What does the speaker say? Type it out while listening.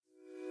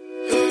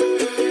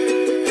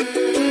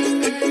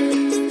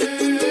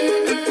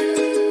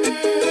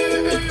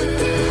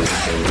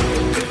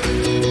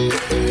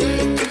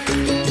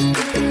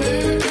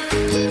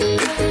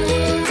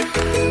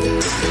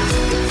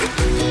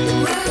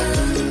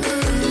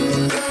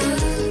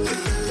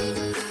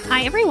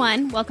Hi,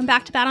 everyone. Welcome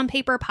back to Bad on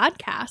Paper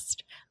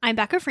podcast. I'm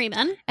Becca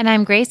Freeman. And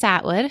I'm Grace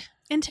Atwood.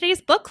 And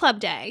today's book club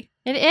day.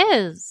 It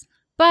is.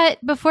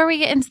 But before we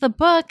get into the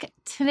book,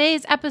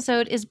 today's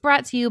episode is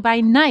brought to you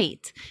by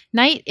Night.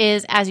 Night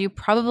is, as you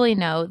probably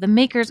know, the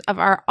makers of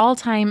our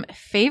all-time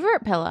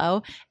favorite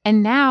pillow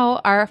and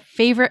now our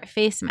favorite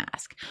face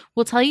mask.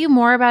 We'll tell you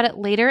more about it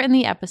later in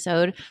the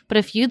episode, but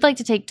if you'd like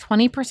to take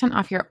 20%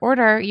 off your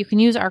order, you can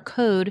use our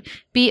code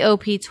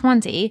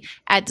BOP20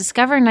 at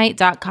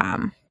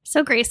discovernight.com.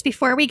 So, Grace,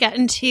 before we get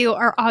into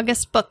our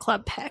August book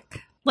club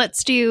pick,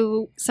 let's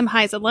do some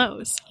highs and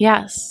lows.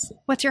 Yes.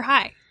 What's your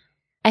high?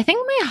 I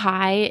think my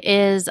high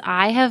is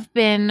I have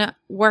been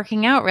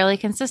working out really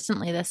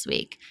consistently this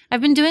week.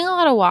 I've been doing a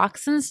lot of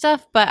walks and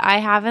stuff, but I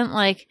haven't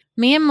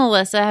me and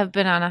Melissa have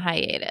been on a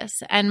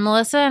hiatus. And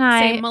Melissa and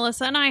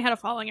I had a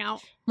falling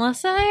out.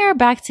 Melissa and I are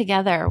back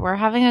together. We're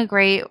having a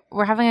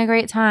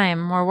great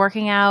time. We're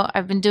working out.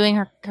 I've been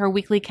doing her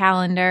weekly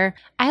calendar.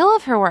 I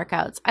love her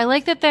workouts. I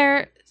like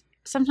that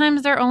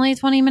sometimes they're only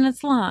 20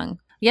 minutes long.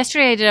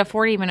 Yesterday I did a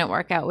 40-minute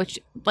workout, which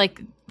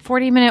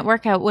 40-minute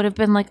workout would have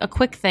been a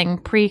quick thing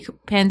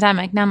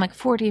pre-pandemic. Now I'm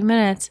 40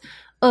 minutes.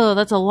 Oh,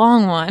 that's a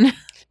long one.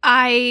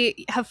 I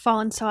have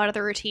fallen so out of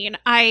the routine.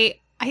 I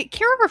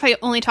can't remember if I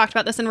only talked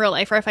about this in real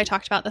life or if I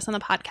talked about this on the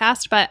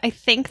podcast, but I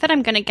think that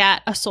I'm going to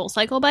get a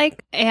SoulCycle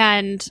bike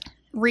and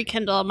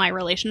rekindle my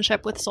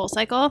relationship with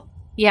SoulCycle.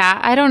 Yeah,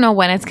 I don't know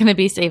when it's going to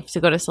be safe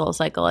to go to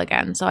SoulCycle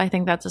again, so I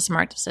think that's a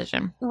smart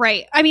decision.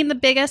 Right. I mean, the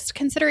biggest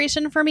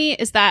consideration for me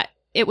is that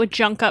it would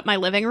junk up my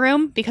living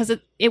room because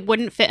it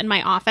wouldn't fit in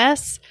my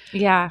office.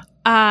 Yeah.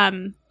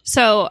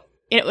 So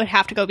it would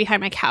have to go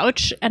behind my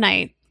couch, and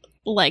I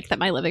like that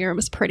my living room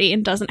is pretty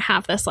and doesn't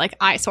have this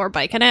eyesore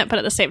bike in it, but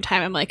at the same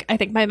time I'm I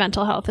think my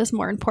mental health is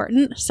more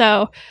important.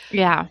 So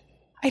yeah,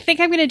 I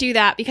think I'm going to do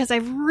that because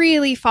I've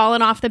really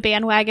fallen off the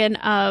bandwagon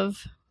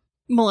of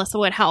Melissa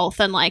Wood Health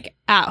and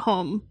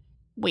at-home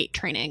weight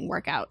training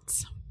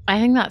workouts. I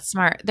think that's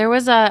smart. There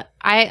was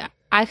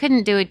I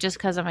couldn't do it just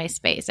because of my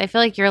space. I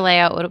feel like your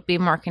layout would be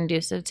more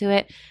conducive to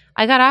it.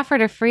 I got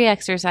offered a free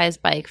exercise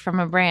bike from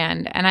a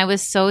brand, and I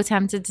was so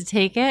tempted to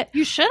take it.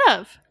 You should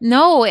have.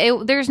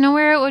 No, there's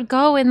nowhere it would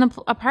go in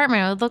the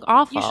apartment. It would look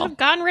awful. You should have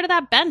gotten rid of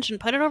that bench and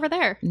put it over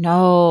there.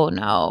 No.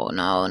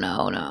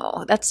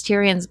 That's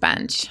Tyrion's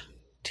bench.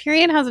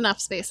 Tyrion has enough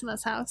space in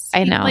this house.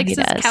 I know, he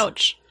does. His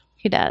couch.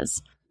 He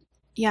does.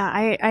 Yeah,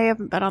 I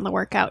haven't been on the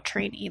workout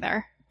train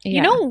either. Yeah.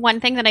 You know, one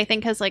thing that I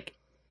think has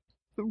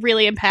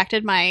really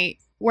impacted my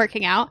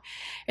working out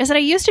is that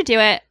I used to do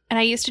it, and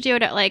I used to do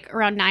it at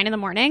around 9 in the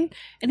morning,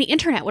 and the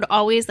internet would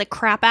always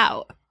crap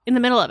out in the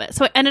middle of it.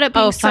 So it ended up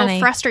being so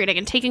frustrating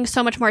and taking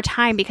so much more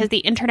time because the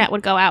internet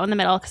would go out in the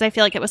middle because I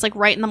feel like it was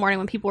right in the morning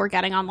when people were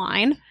getting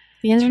online.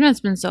 The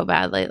internet's been so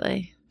bad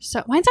lately.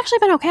 So mine's actually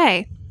been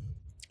okay.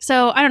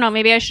 So I don't know,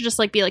 maybe I should just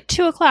be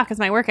 2 o'clock is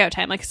my workout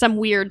time, some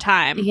weird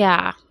time.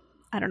 Yeah.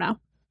 I don't know.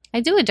 I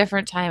do a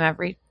different time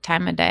every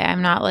time of day.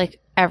 I'm not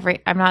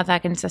I'm not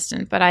that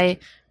consistent, but I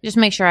just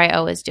make sure I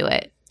always do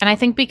it. And I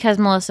think because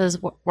Melissa's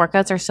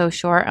workouts are so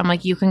short, I'm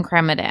you can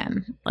cram it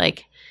in.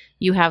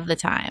 You have the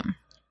time.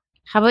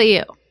 How about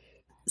you?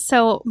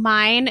 So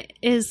mine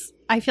is,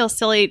 I feel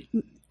silly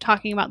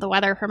talking about the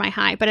weather for my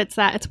high, but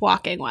it's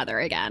walking weather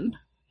again.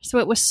 So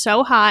it was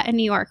so hot in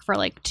New York for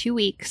 2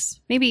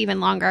 weeks, maybe even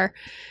longer.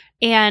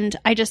 And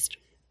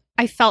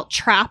I felt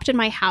trapped in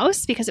my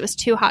house because it was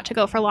too hot to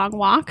go for long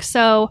walks.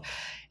 So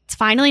it's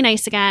finally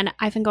nice again.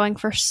 I've been going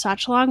for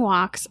such long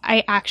walks.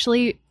 I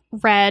actually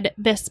read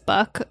this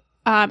book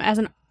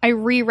I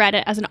reread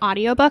it as an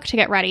audiobook to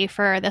get ready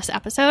for this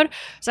episode.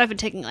 So I've been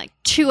taking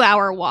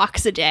 2-hour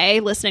walks a day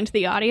listening to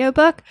the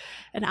audiobook,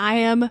 and I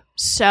am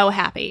so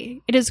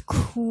happy. It is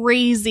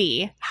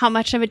crazy how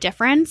much of a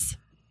difference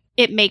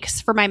it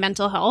makes for my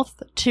mental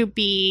health to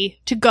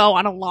go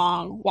on a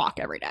long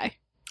walk every day.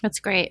 That's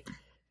great.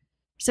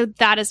 So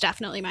that is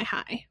definitely my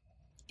high.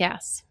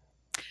 Yes.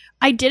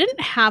 I didn't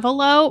have a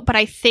low, but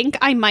I think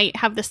I might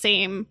have the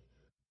same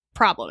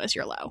problem as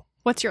your low.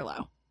 What's your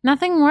low?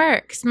 Nothing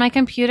works. My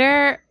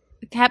computer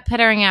kept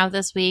pittering out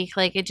this week.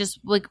 It just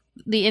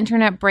the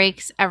internet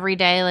breaks every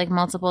day,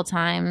 multiple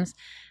times.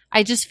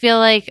 I just feel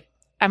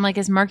I'm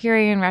is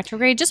Mercury in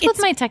retrograde just with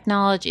my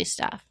technology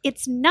stuff?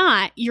 It's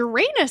not.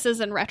 Uranus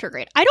is in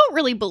retrograde. I don't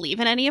really believe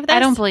in any of this. I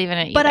don't believe in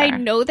it either. But I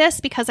know this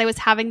because I was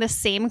having the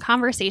same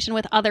conversation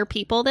with other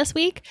people this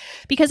week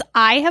because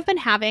I have been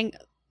having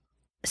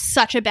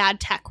such a bad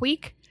tech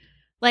week.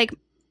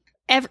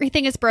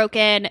 Everything is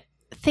broken.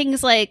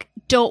 Things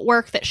don't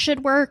work that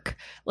should work.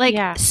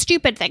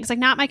 Stupid things.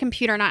 Not my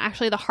computer, not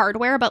actually the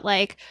hardware, but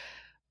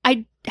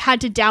I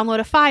had to download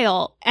a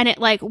file and it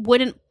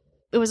wouldn't,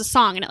 it was a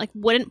song and it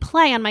wouldn't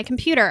play on my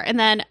computer. And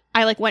then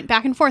I went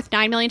back and forth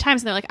 9 million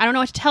times and they're I don't know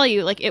what to tell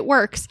you. It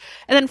works.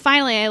 And then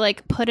finally I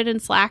put it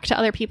in Slack to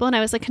other people and I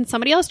was can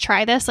somebody else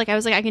try this? I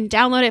was I can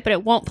download it, but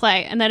it won't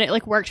play. And then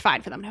it worked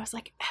fine for them. And I was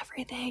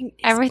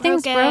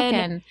everything's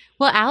broken.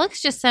 Well,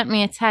 Alex just sent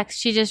me a text.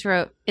 She just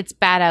wrote, "It's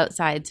bad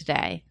outside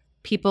today.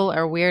 People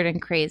are weird and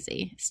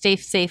crazy. Stay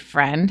safe,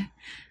 friend."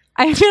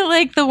 I feel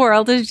like the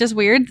world is just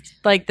weird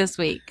like this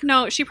week.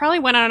 No, she probably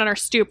went out on her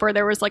stoop where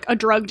there was like a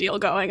drug deal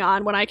going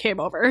on when I came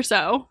over.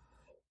 So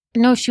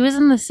No, she was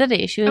in the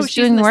city. She was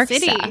she's in doing the work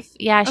city. stuff.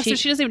 Yeah, so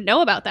she doesn't even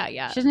know about that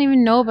yet. She doesn't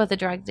even know about the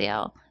drug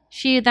deal.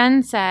 She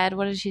then said,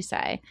 what did she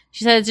say?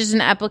 She said it's just an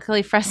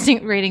epically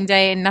frustrating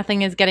day and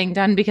nothing is getting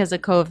done because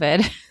of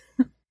COVID.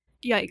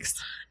 Yikes.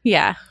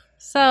 Yeah.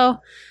 So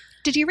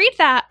did you read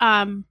that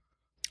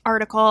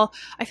article?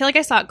 I feel like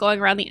I saw it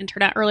going around the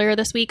internet earlier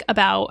this week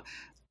about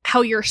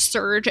how your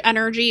surge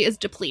energy is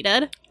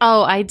depleted.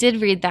 Oh, I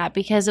did read that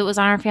because it was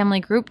on our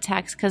family group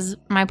text because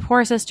my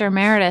poor sister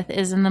Meredith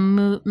is in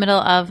the middle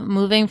of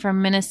moving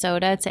from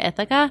Minnesota to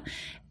Ithaca.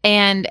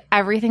 And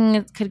everything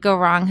that could go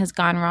wrong has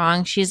gone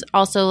wrong. She's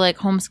also like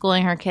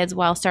homeschooling her kids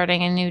while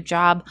starting a new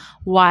job,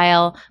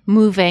 while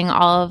moving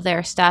all of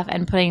their stuff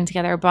and putting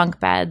together bunk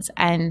beds.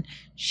 And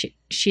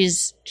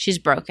she's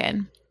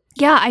broken.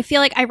 Yeah, I feel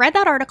like I read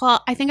that article.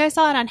 I think I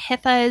saw it on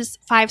Hitha's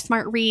 5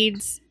 Smart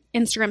Reads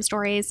Instagram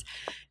stories.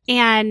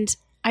 And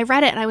I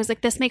read it and I was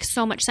like, this makes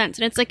so much sense.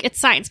 And it's like, it's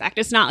science fact.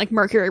 It's not like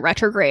Mercury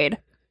retrograde,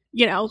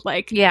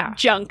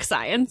 junk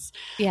science.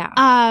 Yeah.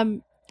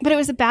 But it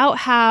was about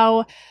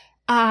how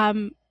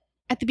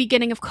at the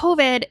beginning of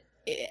COVID,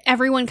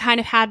 everyone kind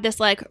of had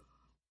this like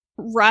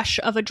rush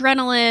of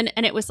adrenaline,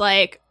 and it was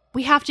like,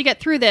 we have to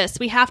get through this.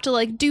 We have to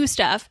like do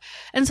stuff.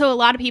 And so a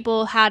lot of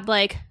people had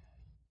like,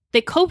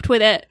 they coped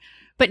with it.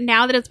 But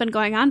now that it's been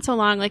going on so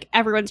long, like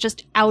everyone's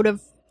just out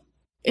of,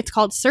 it's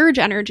called surge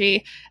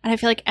energy. And I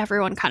feel like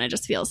everyone kind of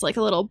just feels like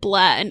a little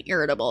bleh and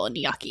irritable and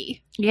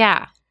yucky.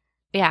 Yeah.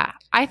 Yeah.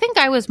 I think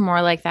I was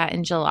more like that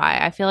in July.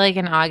 I feel like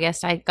in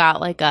August I got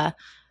like a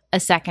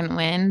second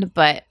wind,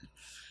 but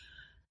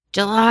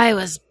July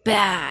was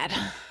bad.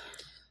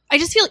 I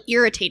just feel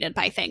irritated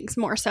by things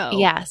more so.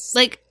 Yes.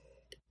 Like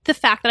the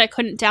fact that I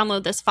couldn't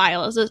download this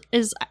file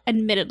is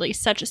admittedly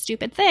such a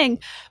stupid thing,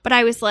 but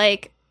I was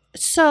like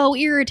so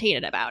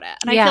irritated about it.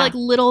 And I feel like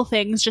little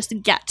things just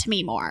get to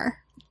me more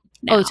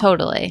now. Oh,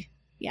 totally.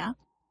 Yeah.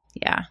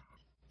 Yeah.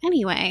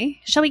 Anyway,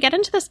 shall we get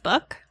into this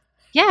book?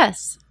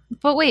 Yes.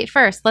 But wait,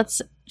 first,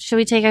 should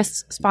we take a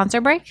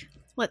sponsor break?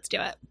 Let's do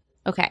it.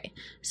 Okay,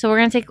 so we're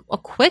going to take a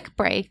quick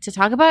break to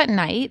talk about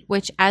Night,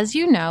 which, as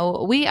you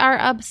know, we are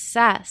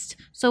obsessed.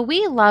 So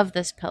we love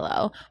this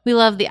pillow. We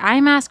love the eye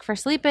mask for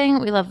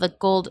sleeping. We love the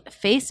gold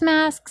face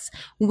masks.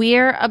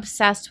 We're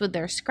obsessed with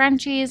their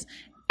scrunchies.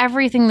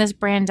 Everything this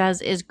brand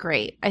does is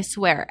great. I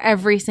swear,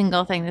 every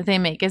single thing that they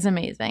make is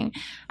amazing.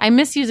 I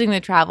miss using the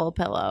travel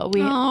pillow.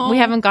 We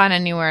haven't gone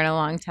anywhere in a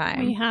long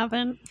time. We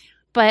haven't.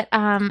 But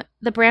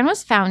the brand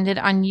was founded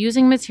on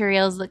using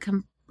materials that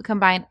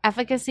combine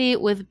efficacy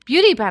with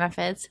beauty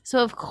benefits.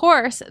 So, of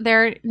course,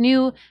 their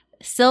new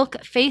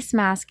silk face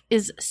mask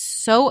is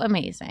so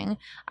amazing.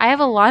 I have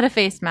a lot of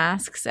face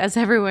masks, as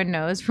everyone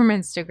knows from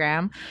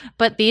Instagram,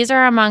 but these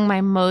are among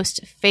my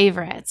most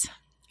favorites.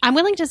 I'm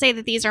willing to say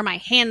that these are my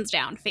hands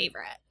down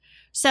favorite.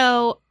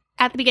 So,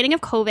 at the beginning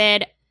of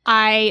COVID,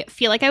 I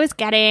feel like I was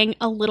getting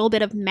a little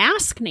bit of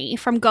maskne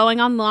from going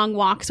on long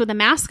walks with a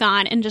mask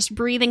on and just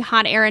breathing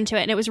hot air into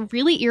it. And it was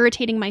really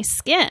irritating my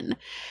skin.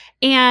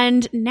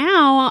 And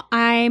now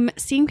I'm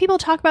seeing people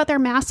talk about their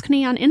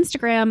maskne on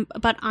Instagram,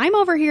 but I'm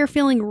over here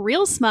feeling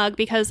real smug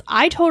because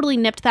I totally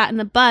nipped that in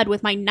the bud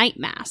with my night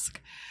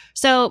mask.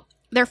 So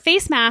their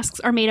face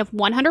masks are made of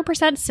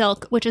 100%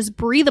 silk, which is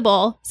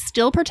breathable,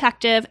 still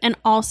protective, and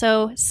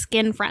also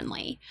skin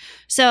friendly.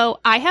 So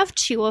I have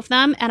 2 of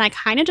them and I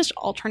kind of just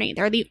alternate.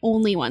 They're the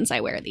only ones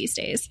I wear these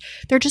days.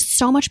 They're just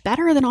so much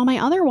better than all my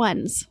other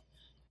ones.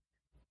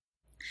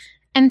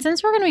 And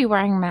since we're going to be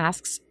wearing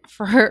masks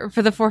for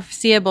the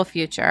foreseeable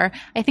future,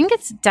 I think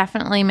it's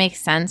definitely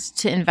makes sense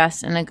to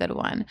invest in a good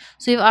one.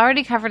 So we've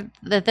already covered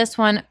that this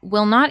one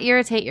will not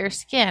irritate your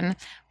skin,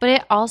 but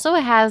it also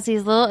has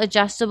these little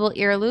adjustable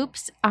ear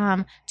loops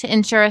to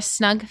ensure a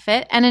snug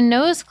fit and a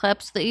nose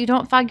clip so that you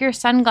don't fog your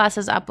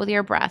sunglasses up with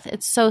your breath.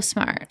 It's so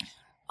smart.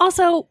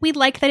 Also, we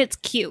like that it's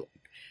cute.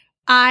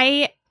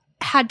 I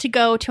had to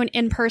go to an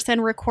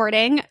in-person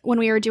recording when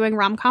we were doing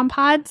rom-com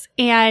pods,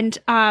 and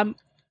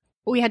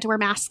we had to wear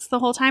masks the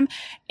whole time.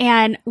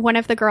 And one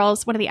of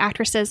the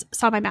actresses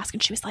saw my mask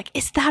and she was like,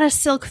 "Is that a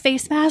silk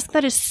face mask?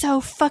 That is so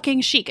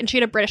fucking chic." And she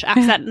had a British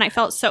accent and I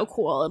felt so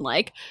cool. And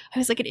like, I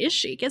was like, it is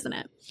chic, isn't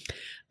it?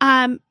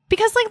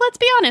 Because like, let's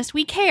be honest,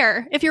 we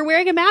care. If you're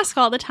wearing a mask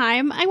all the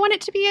time, I want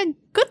it to be a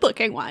good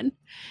looking one.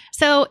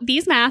 So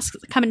these masks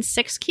come in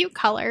 6 cute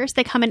colors.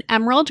 They come in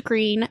emerald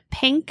green,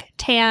 pink,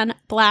 tan,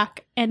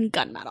 black, and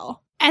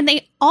gunmetal. And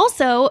they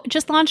also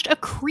just launched a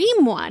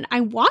cream one.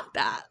 I want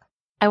that.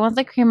 I want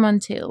the cream one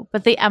too,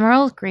 but the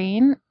emerald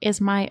green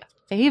is my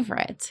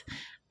favorite.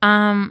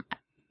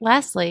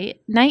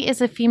 Lastly, Night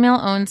is a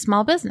female-owned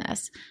small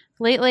business.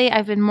 Lately,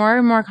 I've been more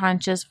and more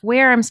conscious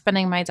where I'm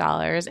spending my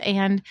dollars,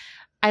 and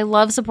I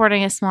love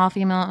supporting a small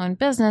female-owned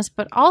business,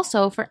 but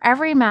also for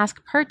every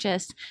mask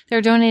purchased, they're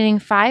donating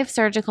 5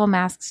 surgical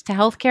masks to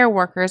healthcare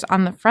workers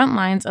on the front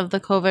lines of the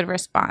COVID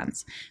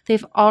response.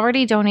 They've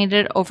already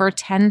donated over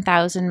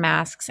 10,000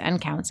 masks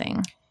and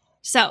counting.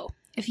 So,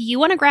 If you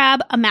want to grab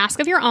a mask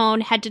of your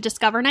own, head to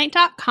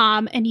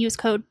discovernight.com and use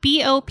code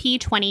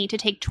BOP20 to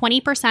take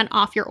 20%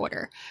 off your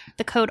order.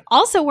 The code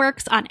also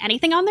works on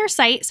anything on their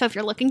site, so if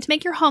you're looking to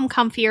make your home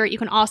comfier, you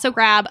can also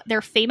grab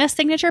their famous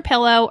signature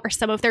pillow or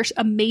some of their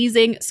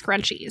amazing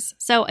scrunchies.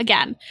 So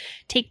again,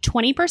 take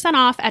 20%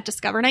 off at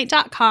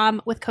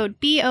discovernight.com with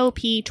code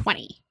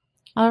BOP20.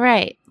 All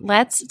right,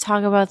 let's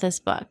talk about this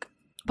book.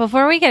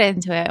 Before we get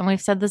into it, and we've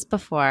said this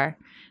before,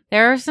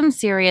 there are some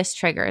serious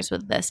triggers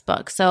with this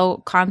book,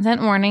 so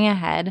content warning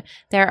ahead.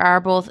 There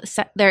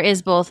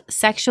is both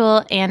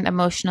sexual and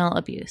emotional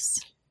abuse.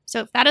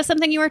 So if that is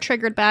something you are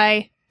triggered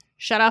by,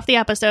 shut off the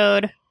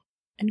episode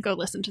and go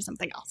listen to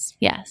something else.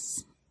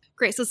 Yes.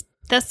 Grace,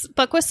 this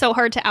book was so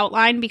hard to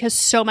outline because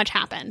so much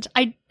happened.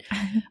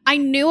 I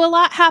knew a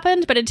lot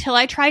happened, but until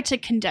I tried to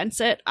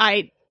condense it,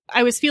 I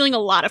was feeling a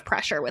lot of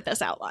pressure with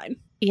this outline.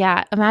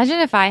 Yeah, imagine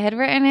if I had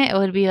written it, it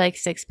would be like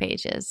 6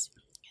 pages.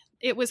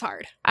 It was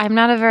hard. I'm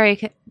not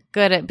very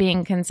good at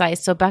being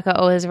concise, so Becca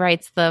always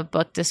writes the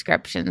book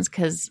descriptions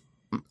because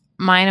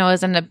mine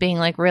always end up being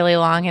like really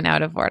long and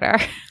out of order.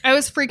 I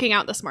was freaking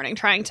out this morning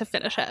trying to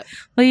finish it.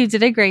 Well, you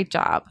did a great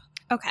job.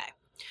 Okay.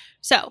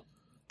 So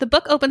the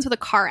book opens with a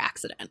car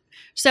accident.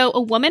 So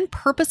a woman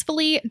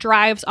purposefully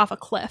drives off a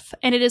cliff,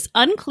 and it is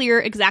unclear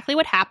exactly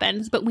what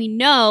happens, but we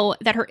know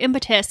that her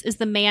impetus is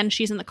the man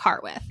she's in the car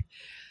with.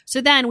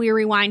 So then we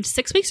rewind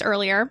 6 weeks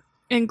earlier,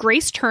 and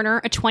Grace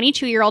Turner, a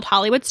 22-year-old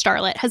Hollywood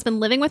starlet, has been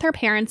living with her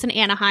parents in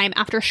Anaheim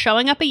after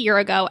showing up a year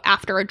ago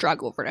after a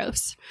drug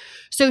overdose.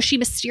 So she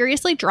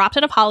mysteriously dropped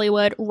out of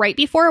Hollywood right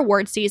before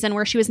award season,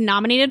 where she was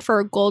nominated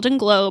for a Golden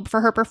Globe for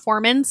her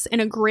performance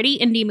in a gritty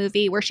indie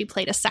movie where she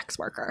played a sex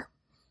worker.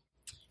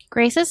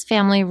 Grace's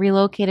family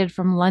relocated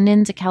from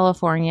London to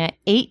California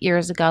 8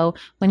 years ago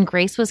when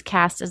Grace was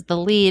cast as the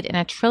lead in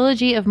a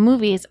trilogy of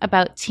movies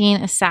about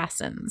teen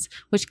assassins,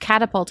 which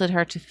catapulted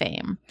her to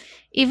fame.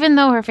 Even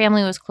though her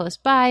family was close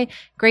by,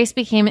 Grace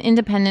became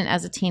independent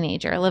as a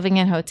teenager, living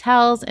in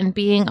hotels and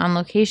being on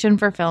location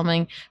for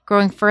filming,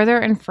 growing further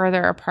and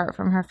further apart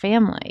from her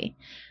family.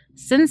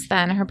 Since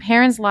then, her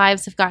parents'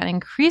 lives have gotten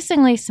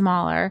increasingly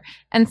smaller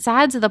and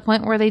sad to the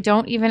point where they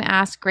don't even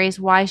ask Grace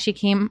why she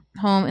came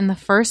home in the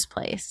first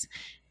place.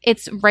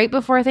 It's right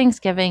before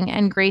Thanksgiving,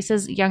 and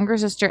Grace's younger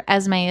sister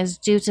Esme is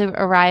due to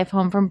arrive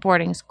home from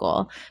boarding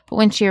school. But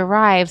when she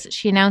arrives,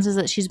 she announces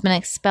that she's been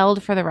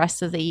expelled for the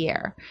rest of the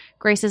year.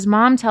 Grace's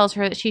mom tells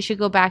her that she should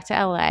go back to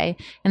LA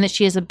and that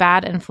she is a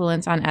bad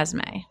influence on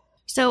Esme.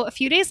 So a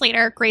few days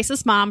later,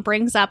 Grace's mom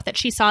brings up that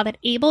she saw that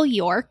Abel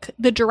York,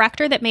 the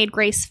director that made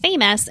Grace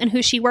famous and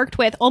who she worked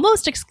with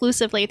almost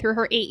exclusively through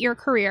her 8-year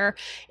career,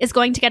 is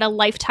going to get a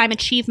Lifetime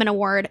Achievement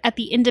Award at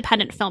the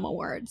Independent Film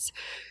Awards.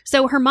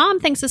 So her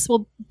mom thinks this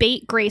will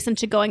bait Grace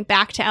into going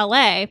back to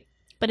LA,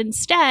 but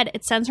instead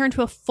it sends her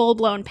into a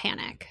full-blown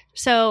panic.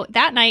 So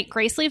that night,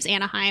 Grace leaves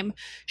Anaheim.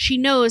 She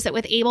knows that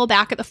with Abel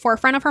back at the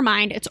forefront of her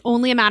mind, it's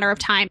only a matter of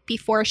time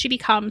before she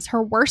becomes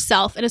her worst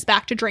self and is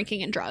back to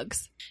drinking and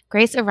drugs.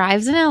 Grace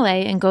arrives in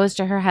LA and goes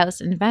to her house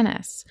in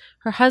Venice.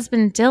 Her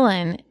husband,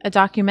 Dylan, a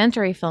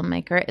documentary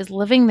filmmaker, is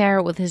living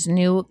there with his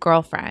new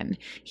girlfriend.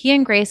 He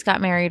and Grace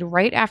got married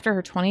right after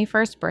her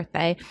 21st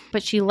birthday,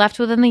 but she left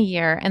within the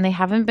year, and they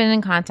haven't been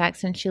in contact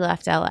since she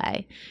left LA.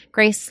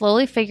 Grace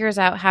slowly figures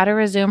out how to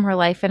resume her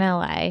life in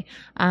LA,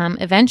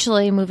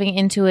 eventually moving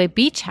into a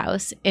beach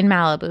house in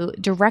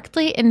Malibu,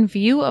 directly in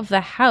view of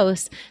the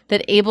house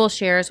that Abel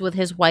shares with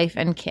his wife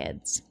and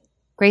kids.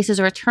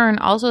 Grace's return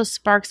also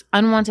sparks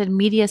unwanted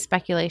media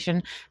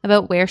speculation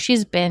about where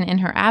she's been in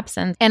her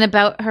absence and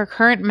about her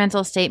current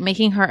mental state,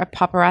 making her a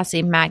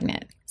paparazzi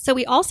magnet. So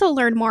we also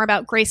learned more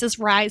about Grace's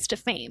rise to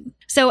fame.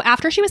 So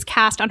after she was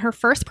cast on her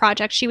first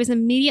project, she was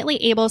immediately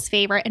Abel's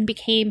favorite and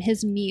became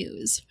his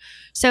muse.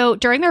 So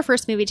during their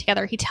first movie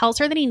together, he tells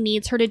her that he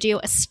needs her to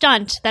do a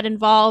stunt that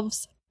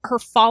involves her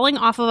falling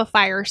off of a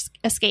fire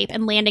escape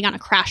and landing on a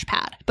crash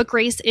pad. But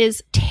Grace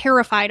is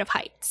terrified of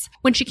heights.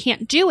 When she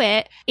can't do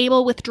it,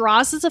 Abel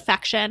withdraws his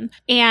affection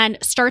and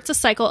starts a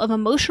cycle of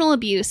emotional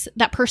abuse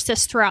that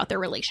persists throughout their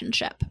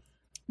relationship.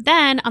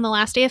 Then, on the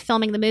last day of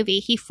filming the movie,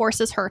 he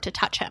forces her to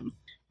touch him.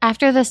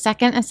 After the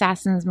second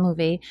Assassins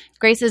movie,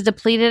 Grace is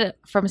depleted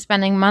from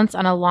spending months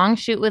on a long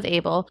shoot with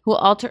Abel, who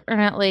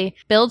alternately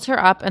builds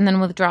her up and then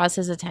withdraws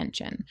his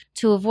attention.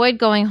 To avoid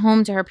going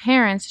home to her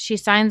parents, she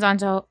signs on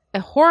to a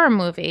horror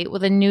movie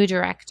with a new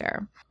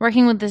director.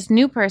 Working with this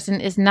new person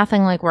is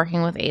nothing like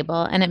working with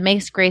Abel, and it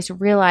makes Grace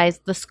realize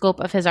the scope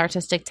of his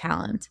artistic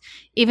talent.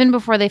 Even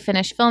before they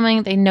finish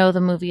filming, they know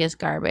the movie is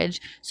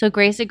garbage, so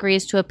Grace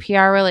agrees to a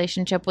PR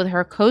relationship with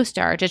her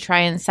co-star to try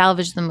and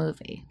salvage the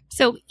movie.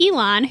 So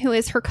Elon, who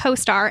is her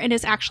co-star and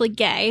is actually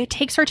gay,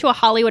 takes her to a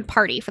Hollywood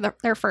party for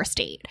their first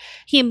date.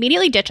 He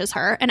immediately ditches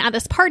her, and at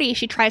this party,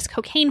 she tries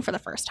cocaine for the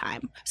first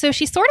time. So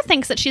she sort of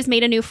thinks that she's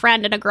made a new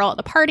friend and a girl at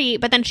the party,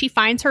 but then she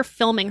finds her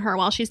filming her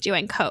while she's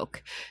doing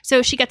coke.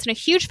 So she gets in a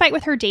huge fight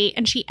with her date,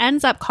 and she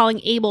ends up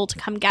calling Abel to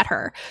come get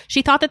her.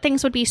 She thought that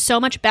things would be so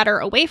much better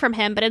away from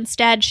him, but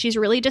instead, she's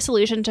really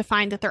disillusioned to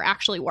find that they're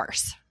actually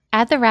worse.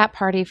 At the wrap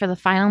party for the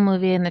final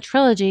movie in the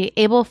trilogy,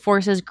 Abel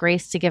forces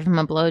Grace to give him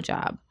a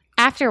blowjob.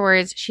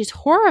 Afterwards, she's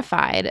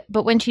horrified,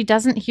 but when she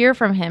doesn't hear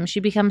from him,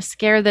 she becomes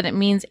scared that it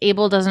means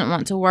Abel doesn't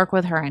want to work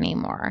with her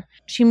anymore.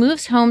 She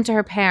moves home to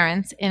her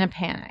parents in a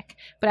panic,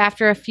 but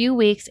after a few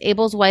weeks,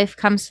 Abel's wife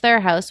comes to their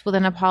house with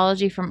an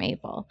apology from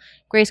Abel.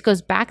 Grace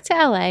goes back to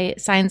LA,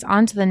 signs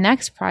on to the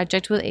next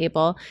project with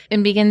Abel,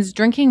 and begins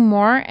drinking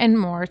more and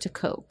more to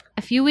cope.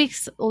 A few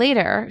weeks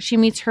later, she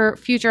meets her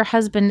future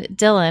husband,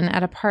 Dylan,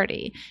 at a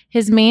party.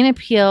 His main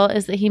appeal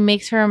is that he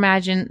makes her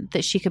imagine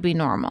that she could be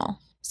normal.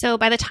 So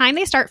by the time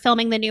they start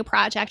filming the new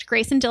project,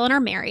 Grace and Dylan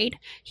are married.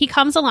 He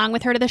comes along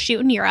with her to the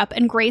shoot in Europe,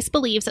 and Grace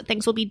believes that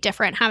things will be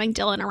different having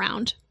Dylan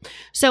around.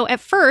 So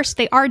at first,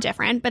 they are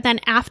different, but then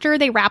after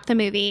they wrap the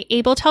movie,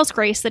 Abel tells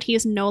Grace that he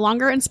is no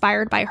longer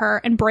inspired by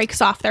her and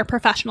breaks off their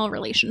professional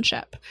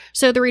relationship.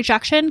 So the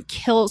rejection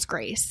kills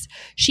Grace.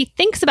 She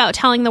thinks about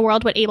telling the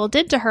world what Abel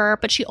did to her,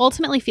 but she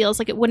ultimately feels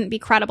like it wouldn't be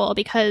credible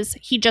because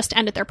he just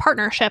ended their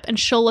partnership and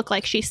she'll look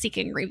like she's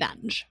seeking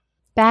revenge.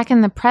 Back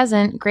in the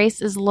present,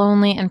 Grace is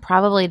lonely and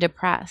probably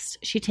depressed.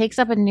 She takes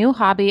up a new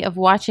hobby of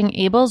watching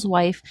Abel's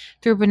wife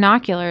through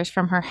binoculars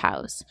from her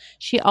house.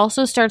 She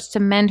also starts to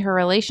mend her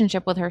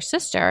relationship with her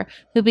sister,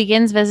 who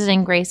begins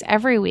visiting Grace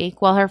every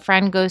week while her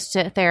friend goes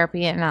to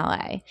therapy in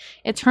LA.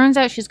 It turns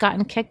out she's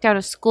gotten kicked out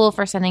of school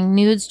for sending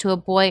nudes to a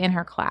boy in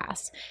her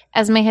class.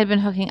 Esme had been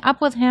hooking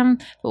up with him,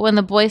 but when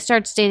the boy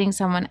starts dating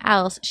someone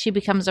else, she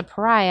becomes a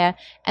pariah,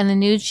 and the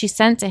nudes she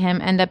sent to him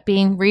end up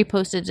being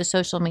reposted to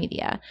social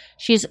media.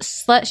 She's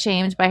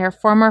slut-shamed by her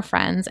former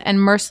friends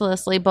and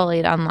mercilessly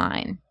bullied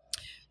online.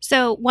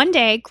 So one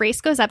day,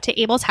 Grace goes up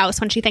to Abel's house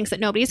when she thinks that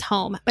nobody's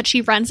home, but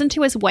she runs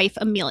into his wife,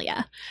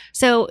 Amelia.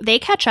 So they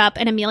catch up,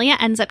 and Amelia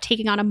ends up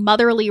taking on a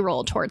motherly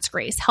role towards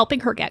Grace, helping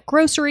her get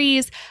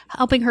groceries,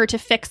 helping her to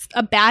fix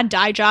a bad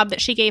dye job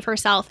that she gave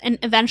herself, and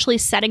eventually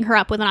setting her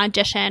up with an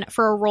audition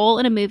for a role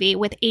in a movie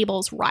with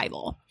Abel's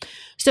rival.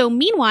 So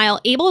meanwhile,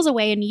 Abel is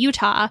away in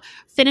Utah,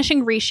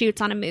 finishing reshoots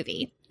on a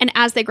movie. And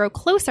as they grow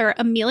closer,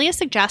 Amelia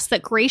suggests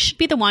that Grace should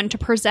be the one to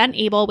present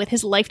Abel with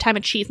his Lifetime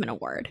Achievement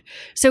Award.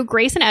 So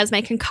Grace and Esme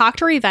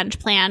concoct a revenge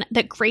plan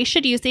that Grace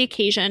should use the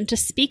occasion to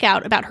speak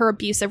out about her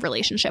abusive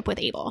relationship with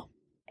Abel.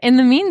 In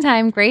the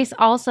meantime, Grace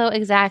also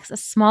exacts a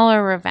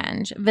smaller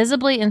revenge,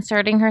 visibly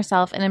inserting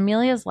herself in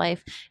Amelia's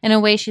life in a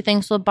way she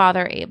thinks will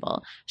bother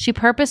Abel. She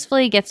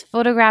purposefully gets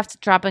photographed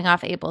dropping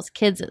off Abel's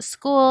kids at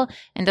school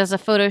and does a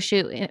photo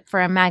shoot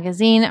for a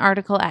magazine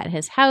article at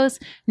his house,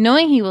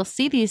 knowing he will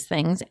see these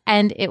things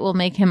and it will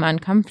make him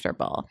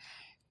uncomfortable.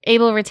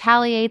 Abel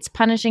retaliates,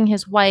 punishing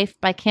his wife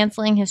by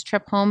canceling his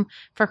trip home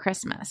for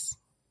Christmas.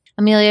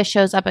 Amelia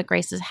shows up at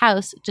Grace's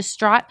house,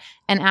 distraught,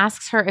 and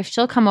asks her if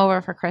she'll come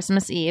over for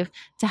Christmas Eve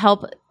to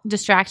help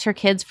distract her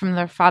kids from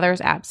their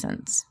father's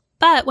absence.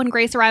 But when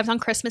Grace arrives on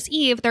Christmas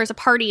Eve, there's a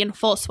party in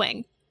full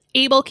swing.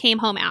 Abel came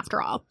home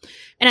after all.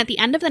 And at the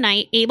end of the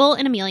night, Abel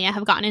and Amelia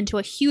have gotten into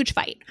a huge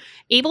fight.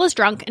 Abel is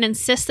drunk and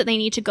insists that they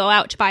need to go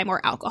out to buy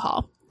more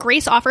alcohol.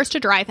 Grace offers to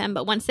drive him,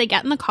 but once they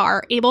get in the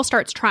car, Abel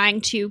starts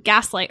trying to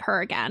gaslight her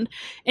again.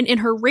 And in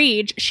her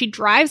rage, she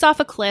drives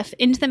off a cliff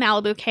into the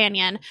Malibu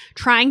Canyon,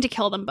 trying to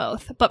kill them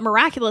both. But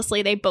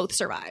miraculously, they both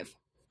survive.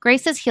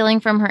 Grace is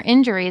healing from her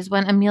injuries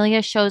when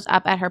Amelia shows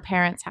up at her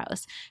parents'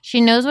 house. She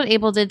knows what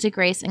Abel did to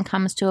Grace and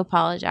comes to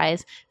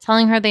apologize,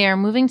 telling her they are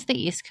moving to the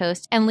East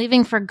Coast and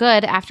leaving for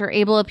good after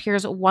Abel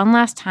appears one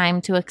last time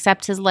to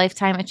accept his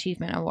Lifetime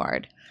Achievement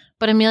Award.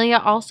 But Amelia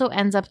also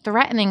ends up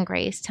threatening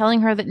Grace, telling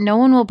her that no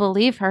one will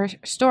believe her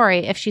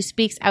story if she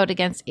speaks out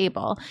against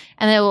Abel,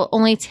 and that it will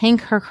only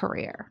tank her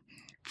career.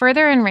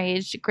 Further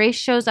enraged, Grace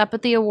shows up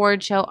at the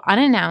award show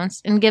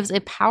unannounced and gives a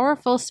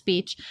powerful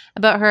speech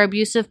about her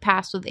abusive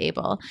past with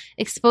Abel,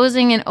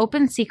 exposing an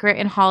open secret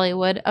in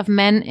Hollywood of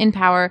men in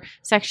power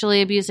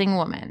sexually abusing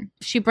women.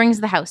 She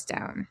brings the house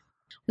down.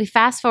 We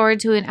fast forward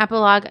to an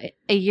epilogue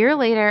a year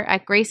later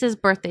at Grace's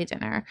birthday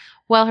dinner.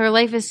 While her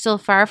life is still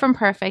far from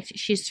perfect,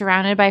 she's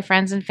surrounded by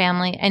friends and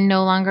family and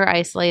no longer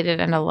isolated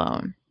and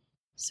alone.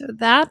 So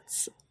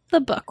that's the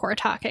book we're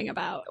talking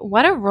about.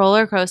 What a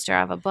roller coaster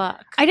of a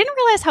book. I didn't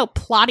realize how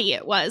plotty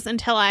it was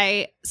until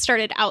I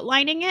started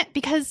outlining it,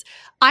 because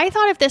I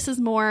thought of this as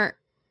more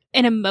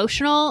an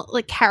emotional,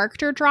 like,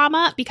 character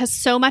drama, because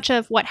so much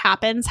of what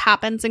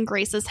happens in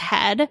Grace's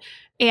head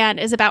and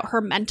is about her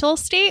mental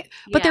state.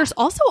 But there's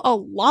also a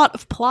lot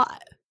of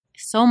plot.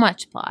 So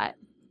much plot.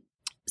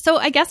 So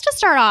I guess to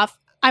start off,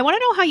 I want to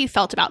know how you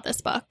felt about this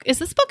book. Is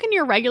this book in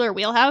your regular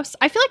wheelhouse?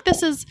 I feel like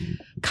this is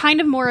kind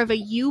of more of a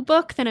you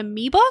book than a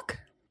me book.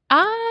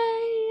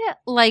 I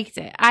liked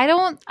it.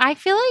 I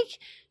feel like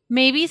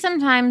maybe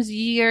sometimes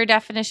your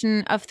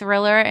definition of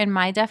thriller and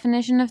my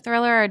definition of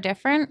thriller are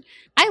different.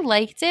 I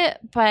liked it,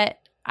 but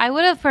I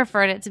would have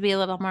preferred it to be a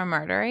little more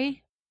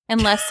murdery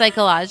and less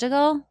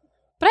psychological.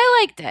 But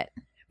I liked it.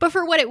 But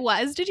for what it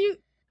was, did you?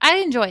 I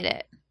enjoyed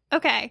it.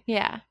 Okay.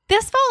 Yeah.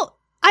 This felt,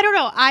 I don't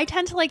know, I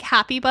tend to like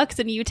happy books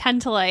and you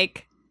tend to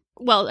like,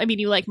 well, I mean,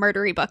 you like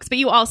murdery books, but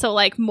you also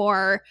like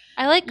more,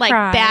 I like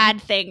crime.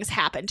 Bad things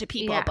happen to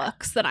people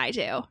books than I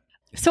do.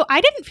 So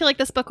I didn't feel like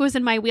this book was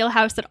in my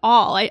wheelhouse at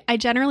all. I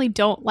generally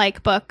don't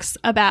like books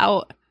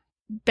about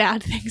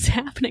bad things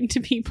happening to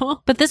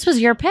people. But this was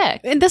your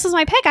pick. And this was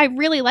my pick. I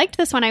really liked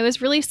this one. I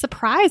was really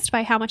surprised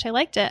by how much I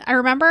liked it. I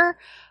remember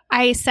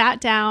I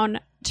sat down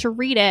to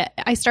read it.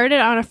 I started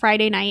on a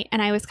Friday night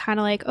and I was kind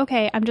of like,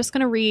 okay, I'm just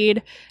going to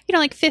read,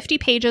 like 50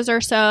 pages or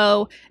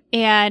so.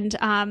 And then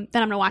I'm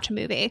going to watch a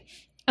movie.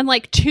 And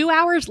like 2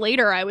 hours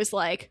later, I was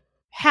like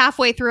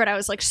halfway through it. I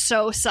was like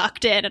so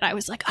sucked in and I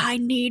was like, I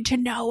need to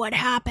know what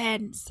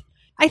happens.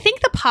 I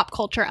think the pop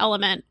culture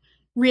element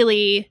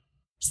really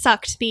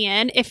sucked me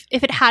in. If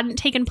it hadn't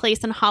taken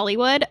place in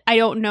Hollywood, I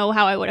don't know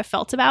how I would have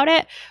felt about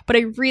it. But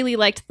I really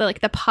liked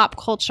the pop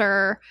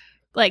culture,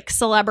 like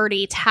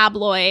celebrity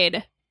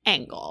tabloid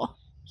angle.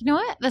 You know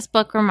what this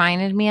book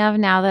reminded me of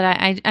now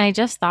that I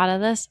just thought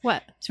of this?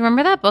 What? So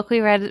remember that book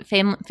we read,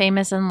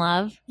 Famous in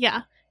Love?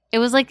 Yeah. It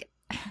was like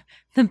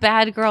the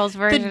bad girls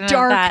version the of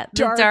that.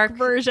 The dark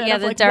version yeah,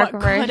 of the like dark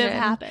what version. could have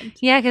happened.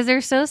 Yeah, because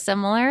they're so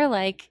similar,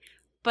 like,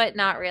 but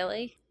not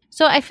really.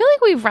 So I feel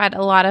like we've read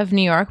a lot of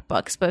New York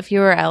books, but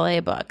fewer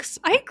LA books.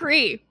 I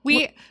agree.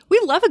 We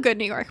love a good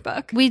New York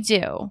book. We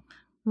do.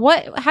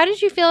 How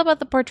did you feel about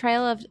the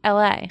portrayal of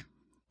LA?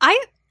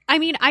 I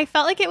mean, I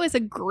felt like it was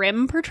a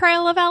grim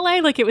portrayal of LA.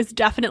 Like it was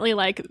definitely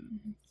like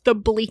the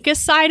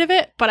bleakest side of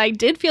it, but I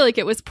did feel like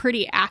it was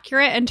pretty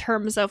accurate in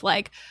terms of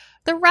like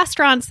the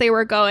restaurants they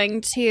were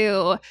going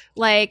to,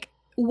 like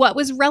what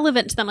was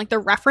relevant to them, like the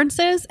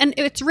references. And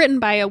it's written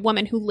by a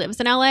woman who lives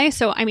in LA.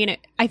 So, I mean,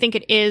 I think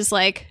it is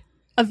like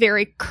a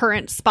very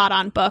current spot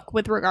on book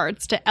with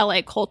regards to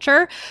LA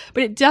culture,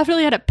 but it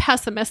definitely had a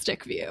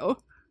pessimistic view.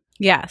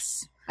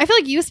 Yes. I feel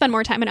like you spend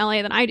more time in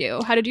LA than I do.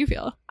 How did you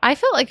feel? I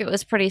felt like it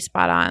was pretty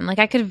spot on. Like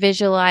I could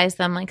visualize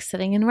them like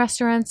sitting in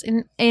restaurants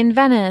in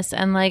Venice,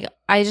 and like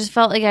I just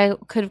felt like I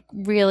could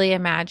really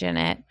imagine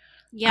it.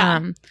 Yeah.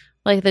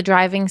 Like the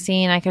driving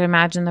scene, I could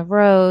imagine the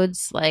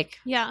roads. Like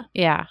yeah.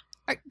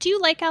 Do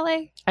you like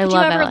LA? I love LA. Did you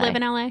ever LA. live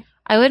in LA?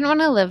 I wouldn't want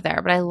to live there,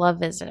 but I love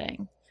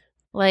visiting.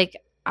 Like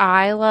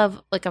I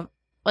love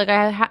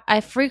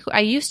I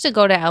used to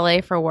go to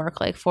LA for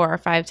work like 4 or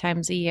 5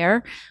 times a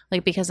year,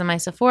 like because of my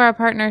Sephora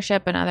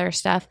partnership and other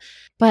stuff.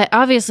 But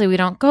obviously we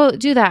don't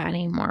do that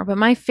anymore. But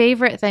my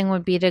favorite thing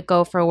would be to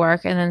go for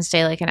work and then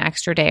stay like an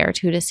extra day or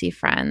two to see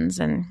friends.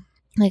 And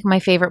like my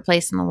favorite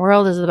place in the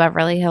world is the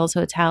Beverly Hills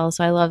Hotel.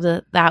 So I love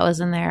that was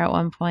in there at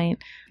one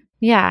point.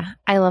 Yeah,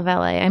 I love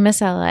LA. I miss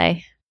LA.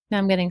 Now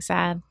I'm getting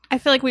sad. I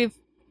feel like we've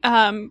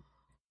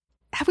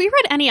have we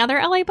read any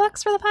other LA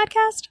books for the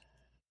podcast?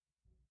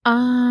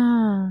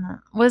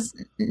 The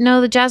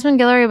Jasmine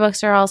Guillory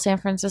books are all San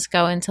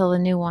Francisco until the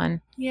new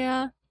one.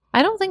 Yeah.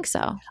 I don't think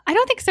so. I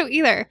don't think so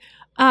either.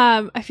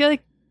 I feel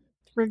like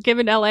we're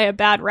giving LA a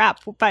bad rap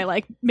by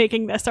like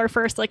making this our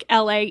first like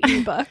LA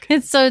ebook.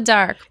 It's so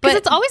dark. Because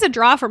it's always a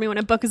draw for me when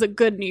a book is a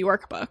good New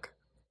York book.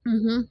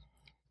 Mm-hmm.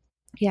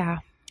 Yeah.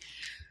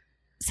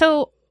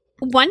 So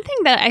one thing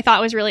that I thought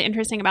was really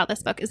interesting about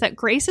this book is that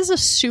Grace is a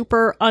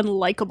super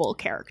unlikable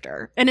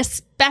character. And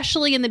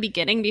especially in the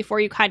beginning, before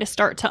you kind of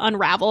start to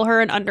unravel her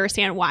and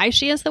understand why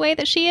she is the way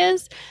that she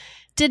is.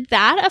 Did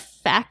that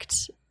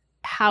affect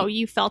how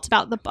you felt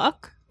about the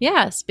book?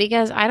 Yes,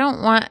 because I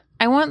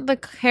want the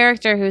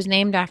character who's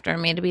named after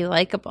me to be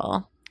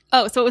likable.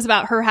 Oh, so it was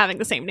about her having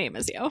the same name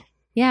as you.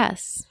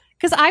 Yes.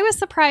 Because I was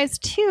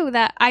surprised too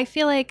that I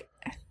feel like,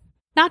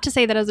 not to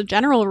say that as a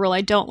general rule,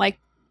 I don't like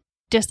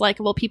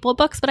dislikable people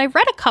books, but I've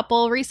read a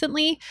couple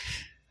recently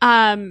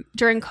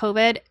during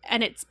COVID,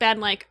 and it's been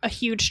like a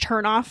huge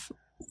turnoff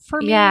for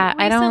me. Yeah,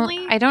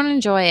 recently. I don't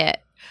enjoy it,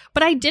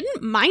 but I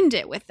didn't mind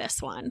it with this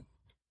one,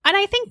 and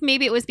I think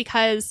maybe it was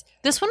because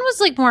this one was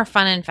like more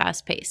fun and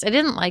fast paced. I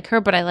didn't like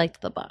her, but I liked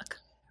the book.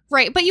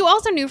 Right, but you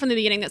also knew from the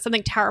beginning that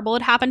something terrible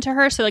had happened to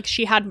her, so like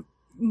she had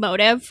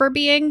motive for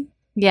being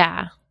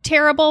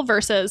terrible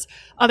versus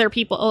other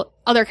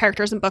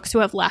characters in books who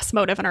have less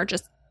motive and are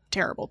just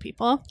terrible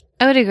people.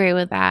 I would agree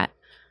with that.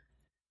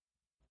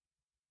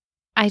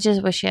 I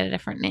just wish she had a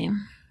different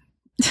name.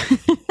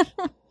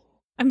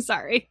 I'm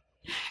sorry.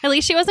 At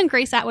least she wasn't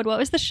Grace Atwood. What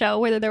was the show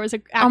where there was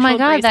a actual Oh my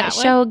God, Grace that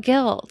Atwood? show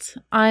Guilt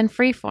on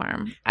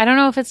Freeform. I don't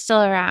know if it's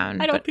still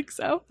around. I don't think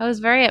so. I was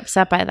very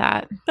upset by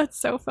that. That's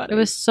so funny. It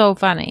was so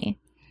funny.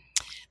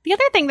 The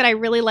other thing that I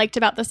really liked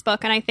about this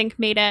book, and I think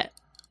made it,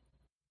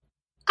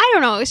 I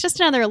don't know, it was just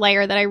another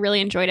layer that I really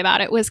enjoyed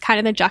about it, was kind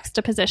of the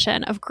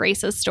juxtaposition of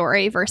Grace's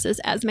story versus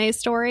Esme's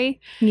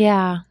story.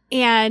 Yeah.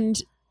 And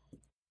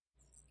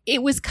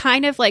it was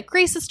kind of like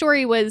Grace's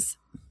story was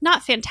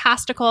not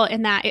fantastical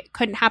in that it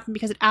couldn't happen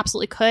because it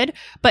absolutely could,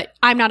 but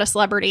I'm not a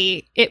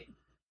celebrity. It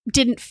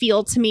didn't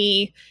feel to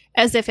me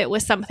as if it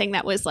was something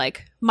that was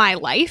like my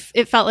life.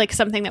 It felt like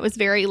something that was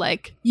very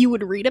like you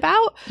would read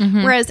about.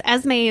 Mm-hmm. Whereas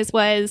Esme's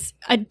was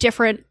a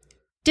different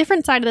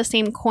side of the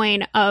same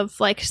coin of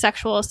like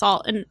sexual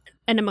assault and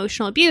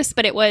emotional abuse,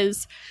 but it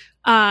was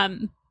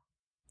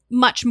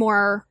much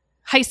more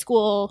high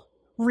school,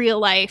 real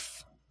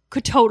life,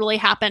 could totally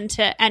happen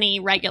to any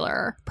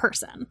regular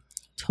person.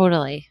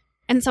 Totally.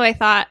 And so I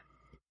thought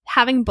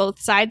having both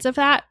sides of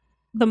that,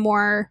 the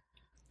more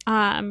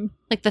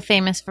Like the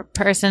famous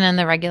person and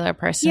the regular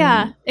person.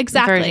 Yeah,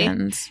 exactly.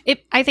 Versions.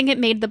 I think it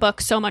made the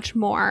book so much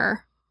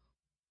more,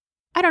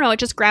 I don't know, it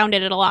just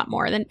grounded it a lot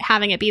more than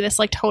having it be this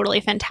like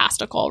totally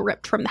fantastical,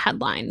 ripped from the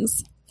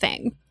headlines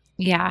thing.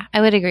 Yeah,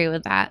 I would agree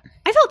with that.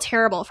 I felt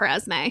terrible for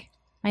Esme.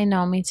 I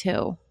know, me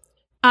too.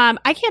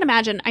 I can't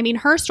imagine. I mean,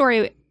 her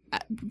story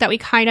that we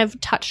kind of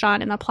touched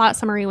on in the plot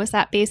summary was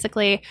that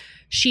basically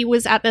she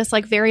was at this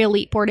like very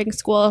elite boarding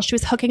school. She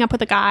was hooking up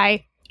with a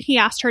guy. He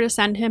asked her to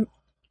send him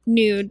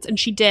nudes and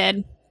she did.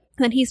 And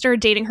then he started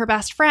dating her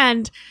best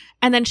friend.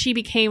 And then she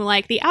became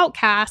like the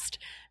outcast.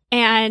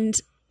 And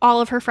all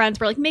of her friends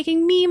were like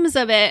making memes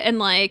of it and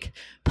like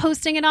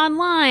posting it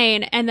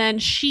online. And then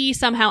she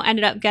somehow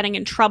ended up getting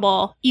in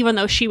trouble, even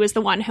though she was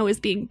the one who was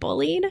being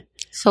bullied.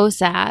 So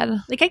sad.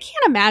 Like, I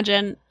can't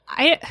imagine.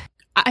 I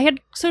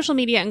had social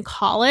media in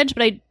college,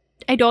 but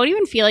I don't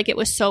even feel like it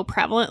was so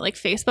prevalent. Like,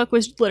 Facebook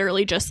was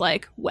literally just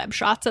like web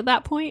shots at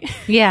that point.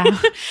 Yeah.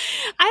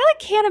 I like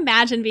can't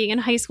imagine being in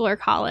high school or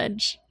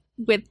college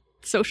with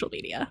social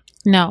media.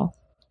 No,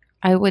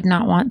 I would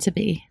not want to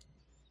be.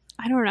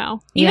 I don't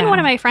know. Even Yeah. one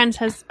of my friends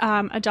has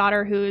a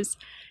daughter who's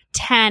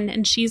 10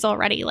 and she's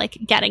already like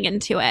getting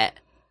into it.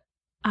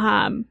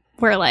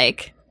 Where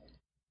like,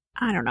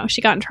 I don't know,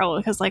 she got in trouble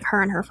because like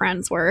her and her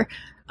friends were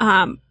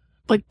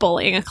like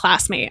bullying a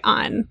classmate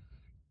on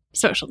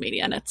social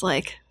media. And it's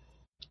like,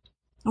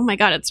 oh my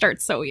God, it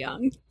starts so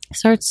young.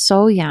 Starts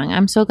so young.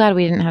 I'm so glad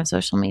we didn't have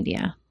social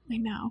media. I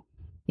know.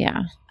 Yeah.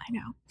 I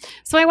know.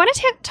 So I wanted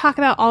to talk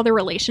about all the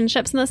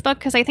relationships in this book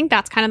because I think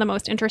that's kind of the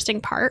most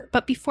interesting part.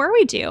 But before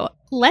we do,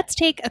 let's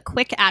take a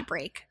quick ad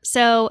break.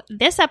 So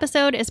this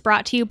episode is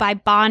brought to you by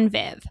Bon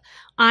Viv.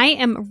 I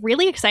am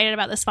really excited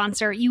about this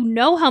sponsor. You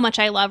know how much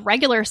I love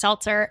regular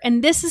seltzer,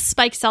 and this is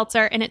spiked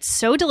seltzer, and it's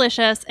so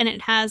delicious, and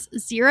it has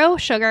 0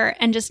 sugar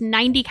and just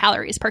 90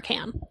 calories per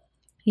can.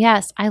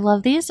 Yes, I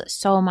love these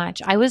so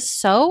much. I was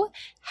so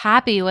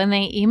happy when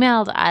they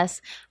emailed us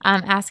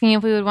asking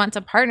if we would want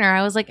to partner.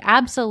 I was like,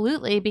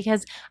 absolutely,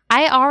 because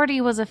I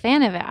already was a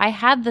fan of it. I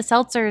had the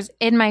seltzers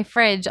in my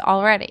fridge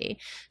already.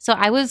 So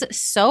I was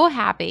so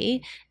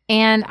happy.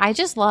 And I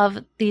just love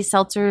these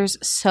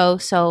seltzers so,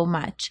 so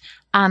much.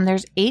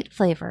 There's 8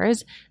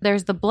 flavors.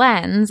 There's the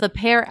blends. The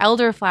pear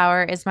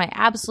elderflower is my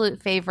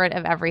absolute favorite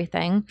of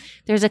everything.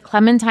 There's a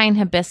clementine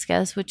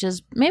hibiscus, which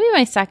is maybe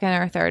my second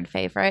or third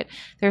favorite.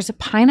 There's a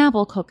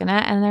pineapple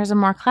coconut, and there's a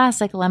more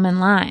classic lemon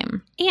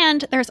lime.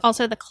 And there's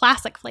also the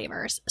classic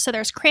flavors. So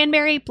there's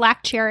cranberry,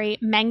 black cherry,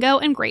 mango,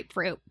 and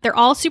grapefruit. They're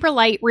all super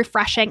light,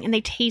 refreshing, and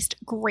they taste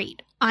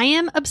great. I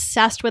am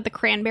obsessed with the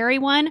cranberry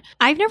one.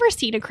 I've never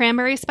seen a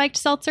cranberry spiked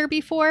seltzer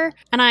before,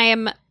 and I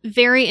am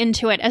very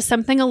into it as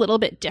something a little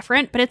bit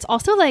different, but it's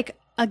also like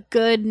a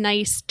good,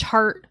 nice,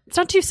 tart. It's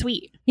not too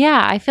sweet.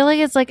 Yeah, I feel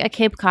like it's like a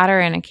Cape Codder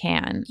in a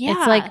can. Yeah.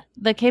 It's like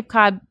the Cape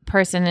Cod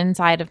person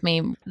inside of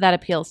me that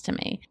appeals to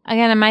me.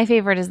 Again, and my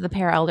favorite is the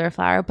pear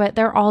elderflower, but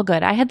they're all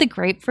good. I had the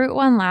grapefruit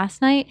one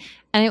last night,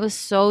 and it was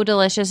so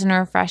delicious and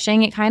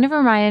refreshing. It kind of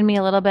reminded me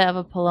a little bit of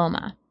a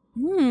Paloma.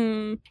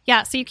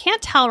 Yeah, so you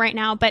can't tell right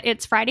now, but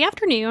it's Friday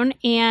afternoon,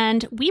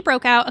 and we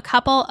broke out a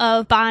couple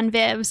of Bon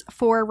Vivs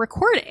for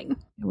recording.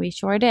 We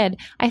sure did.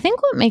 I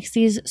think what makes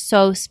these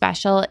so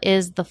special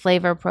is the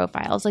flavor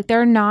profiles. Like,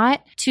 they're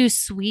not too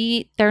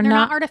sweet. They're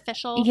not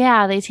artificial.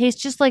 Yeah, they taste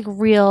just like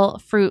real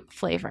fruit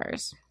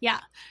flavors. Yeah.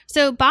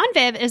 So Bon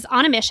Viv is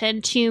on a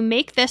mission to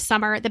make this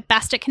summer the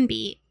best it can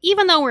be,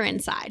 even though we're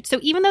inside. So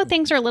even though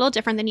things are a little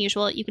different than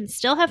usual, you can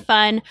still have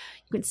fun.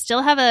 You can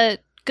still have a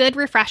good,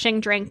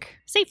 refreshing drink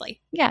safely.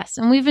 Yes,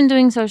 and we've been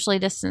doing socially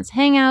distanced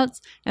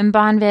hangouts, and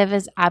Bon Viv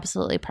is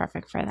absolutely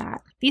perfect for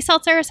that. These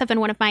seltzers have been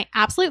one of my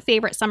absolute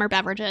favorite summer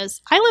beverages.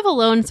 I live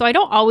alone, so I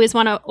don't always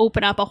want to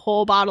open up a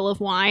whole bottle of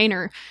wine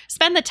or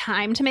spend the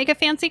time to make a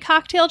fancy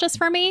cocktail just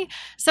for me.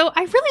 So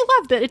I really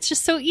love that it's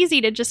just so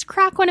easy to just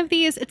crack one of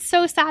these. It's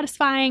so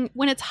satisfying.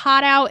 When it's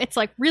hot out, it's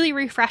like really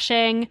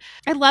refreshing.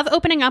 I love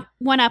opening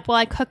one up while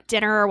I cook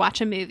dinner or watch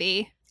a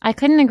movie. I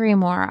couldn't agree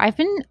more.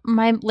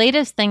 My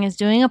latest thing is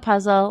doing a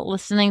puzzle,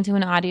 listening to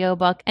an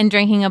audiobook, and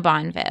drinking a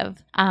Bon Viv.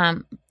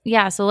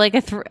 Yeah, so like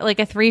a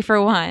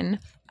 3-for-1.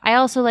 I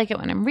also like it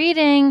when I'm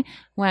reading,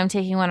 when I'm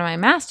taking one of my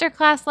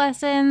masterclass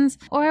lessons,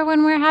 or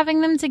when we're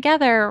having them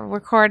together,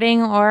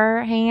 recording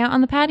or hanging out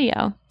on the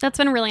patio. That's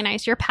been really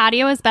nice. Your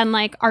patio has been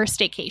like our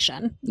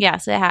staycation.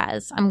 Yes, it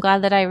has. I'm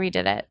glad that I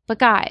redid it. But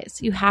guys,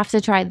 you have to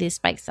try these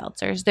spiked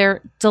seltzers.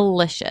 They're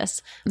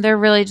delicious. They're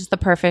really just the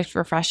perfect,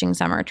 refreshing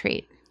summer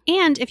treat.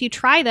 And if you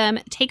try them,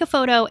 take a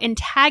photo and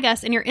tag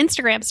us in your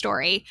Instagram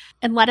story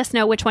and let us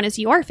know which one is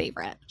your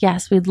favorite.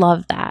 Yes, we'd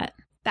love that.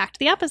 Back to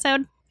the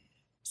episode.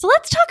 So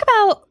let's talk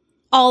about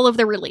all of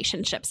the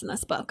relationships in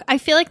this book. I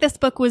feel like this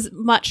book was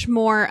much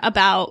more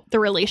about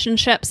the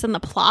relationships and the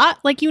plot.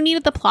 Like, you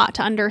needed the plot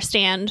to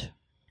understand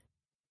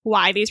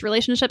why these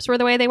relationships were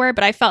the way they were.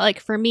 But I felt like,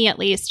 for me at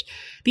least,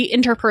 the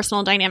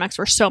interpersonal dynamics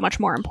were so much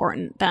more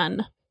important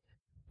than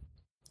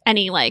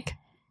any, like,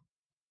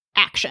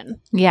 action.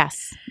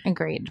 Yes,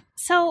 agreed.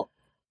 So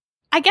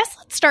I guess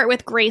let's start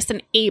with Grace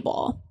and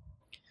Abel.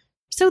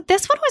 So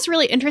this one was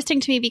really interesting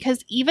to me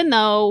because even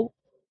though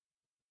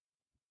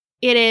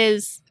it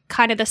is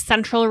kind of the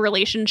central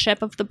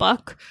relationship of the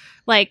book,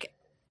 like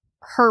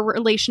her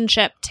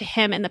relationship to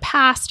him in the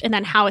past and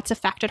then how it's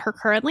affected her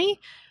currently.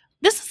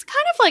 This is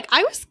kind of like,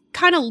 I was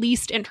kind of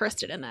least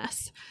interested in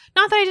this.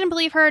 Not that I didn't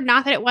believe her,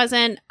 not that it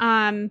wasn't,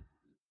 not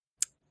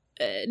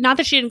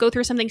that she didn't go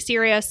through something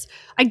serious.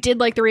 I did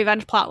like the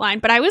revenge plot line,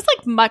 but I was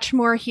like much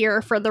more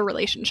here for the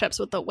relationships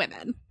with the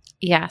women.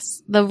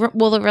 Yes. The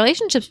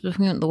relationships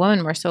between the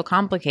women were so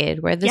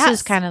complicated, where this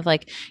is kind of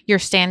like your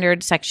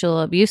standard sexual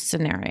abuse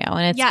scenario.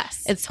 And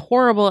it's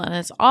horrible and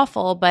it's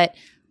awful, but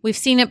we've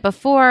seen it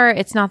before.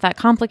 It's not that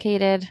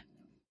complicated.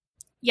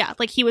 Yeah,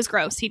 like he was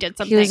gross. He did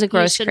something he was a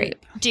gross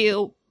creep.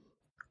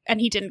 And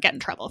he didn't get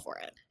in trouble for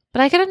it.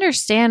 But I could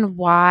understand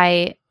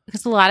why,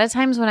 because a lot of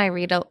times when I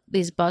read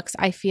these books,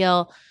 I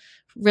feel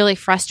really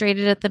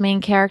frustrated at the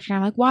main character.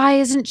 I'm like, why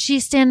isn't she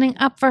standing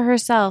up for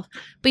herself?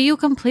 But you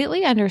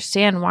completely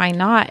understand why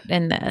not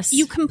in this.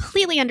 You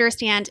completely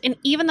understand. And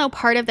even though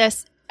part of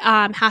this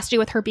has to do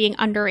with her being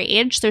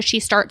underage, so she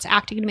starts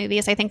acting in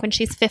movies, I think, when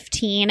she's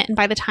 15. And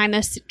by the time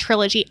this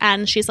trilogy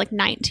ends, she's like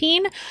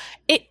 19.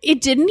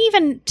 It didn't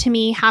even, to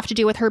me, have to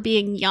do with her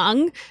being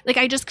young. Like,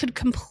 I just could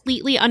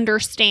completely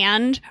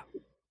understand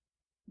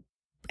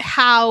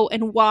how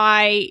and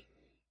why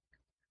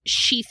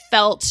she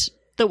felt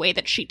the way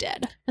that she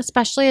did,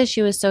 especially as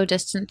she was so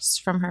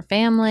distanced from her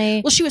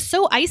family. Well, she was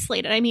so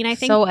isolated. I mean, I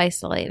think so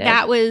isolated.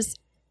 That was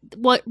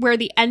where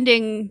the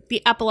ending,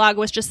 the epilogue,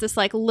 was just this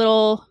like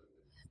little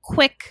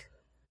quick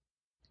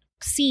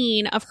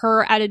scene of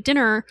her at a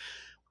dinner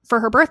for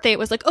her birthday. It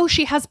was like, oh,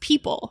 she has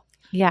people.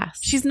 Yes,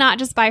 she's not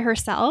just by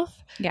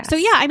herself. Yes. So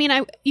yeah, I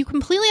mean, you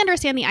completely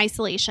understand the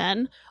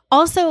isolation.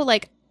 Also,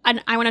 like,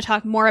 and I want to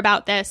talk more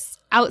about this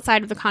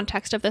outside of the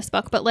context of this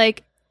book, but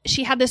like,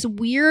 she had this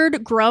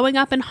weird growing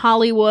up in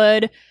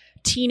Hollywood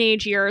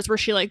teenage years where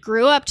she like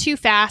grew up too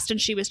fast and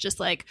she was just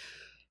like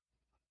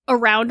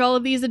around all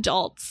of these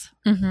adults.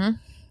 Mm-hmm.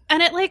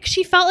 And it like,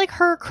 she felt like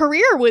her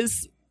career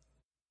was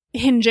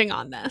hinging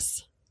on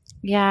this.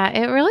 Yeah,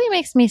 it really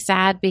makes me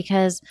sad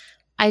because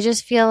I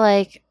just feel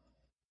like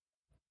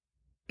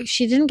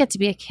she didn't get to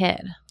be a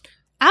kid.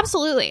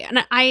 Absolutely.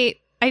 And I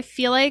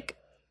feel like,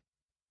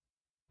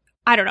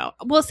 I don't know.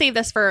 We'll save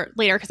this for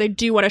later because I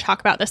do want to talk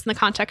about this in the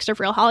context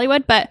of Real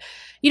Hollywood. But,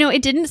 you know,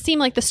 it didn't seem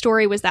like the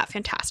story was that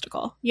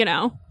fantastical, you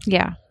know?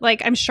 Yeah.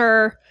 Like, I'm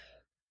sure,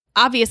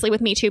 obviously, with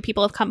Me Too,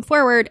 people have come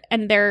forward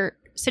and their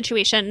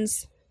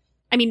situations.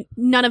 I mean,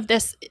 none of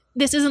this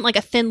isn't like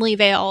a thinly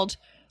veiled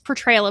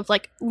portrayal of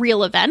like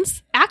real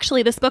events.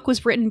 Actually, this book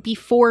was written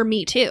before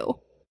Me Too.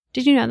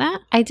 Did you know that?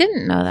 I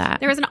didn't know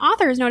that. There was an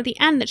author's note at the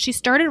end that she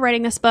started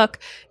writing this book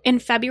in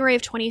February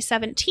of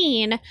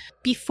 2017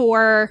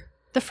 before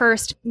the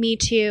first Me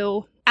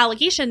Too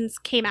allegations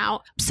came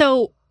out.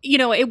 So, you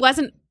know, it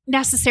wasn't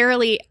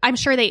necessarily, I'm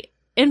sure they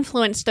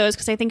influenced those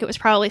because I think it was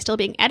probably still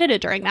being edited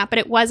during that, but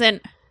it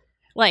wasn't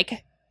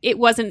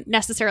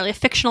necessarily a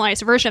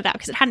fictionalized version of that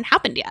because it hadn't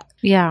happened yet.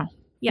 Yeah.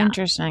 Yeah.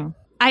 Interesting.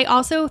 I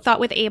also thought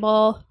with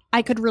Abel,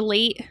 I could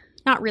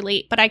not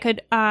relate, but I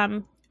could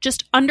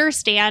just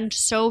understand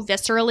so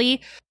viscerally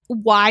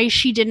why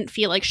she didn't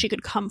feel like she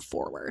could come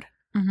forward.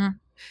 Mm-hmm.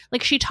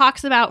 Like, she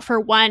talks about, for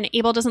one,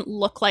 Abel doesn't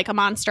look like a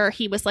monster.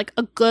 He was like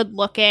a good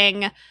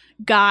looking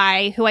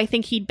guy who I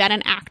think he'd been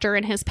an actor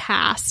in his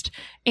past.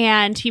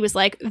 And he was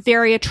like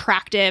very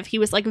attractive. He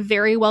was like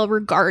very well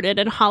regarded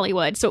in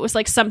Hollywood. So it was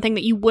like something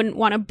that you wouldn't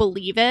want to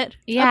believe it.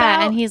 Yeah.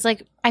 About. And he's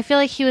like, I feel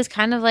like he was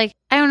kind of like,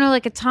 I don't know,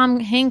 like a Tom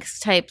Hanks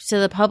type to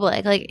the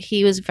public. Like,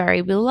 he was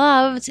very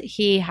beloved.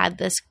 He had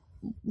this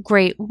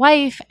great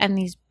wife and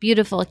these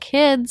beautiful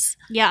kids.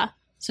 Yeah.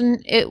 So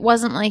it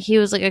wasn't like he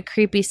was like a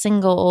creepy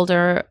single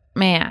older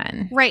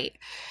man. Right.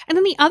 And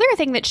then the other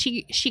thing that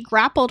she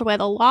grappled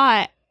with a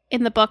lot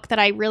in the book that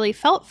I really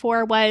felt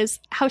for was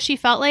how she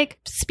felt like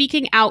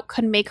speaking out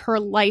could make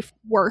her life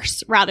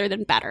worse rather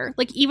than better.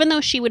 Like, even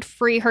though she would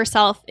free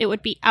herself, it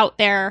would be out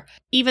there.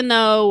 Even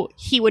though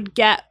he would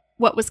get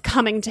what was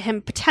coming to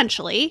him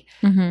potentially,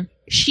 mm-hmm.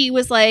 She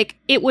was like,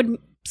 it would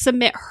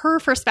submit her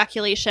for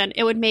speculation.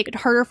 It would make it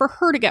harder for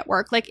her to get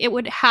work. Like, it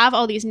would have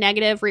all these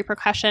negative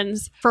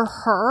repercussions for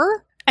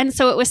her. And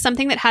so it was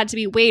something that had to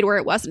be weighed, where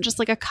it wasn't just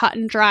like a cut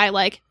and dry,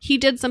 like, he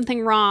did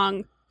something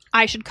wrong,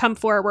 I should come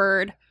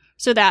forward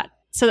so that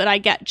I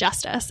get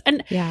justice.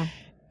 And yeah,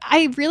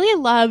 I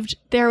really loved,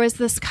 there was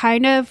this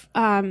kind of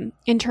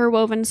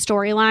interwoven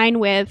storyline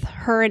with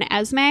her and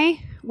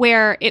Esme,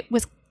 where it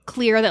was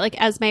clear that like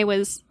Esme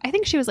was, I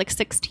think she was like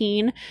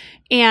 16,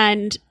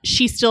 and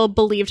she still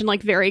believed in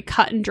like very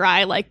cut and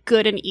dry, like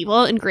good and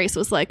evil. And Grace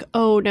was like,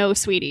 oh no,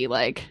 sweetie,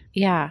 like,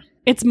 yeah,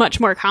 it's much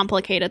more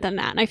complicated than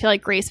that. And I feel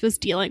like Grace was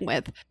dealing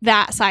with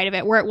that side of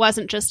it, where it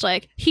wasn't just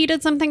like, he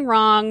did something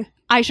wrong,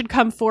 I should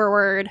come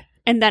forward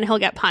and then he'll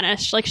get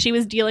punished. Like, she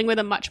was dealing with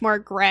a much more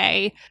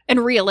gray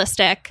and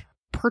realistic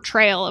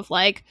portrayal of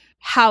like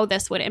how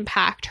this would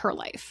impact her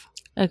life.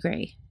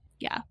 Agree.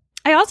 Yeah.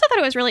 I also thought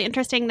it was really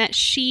interesting that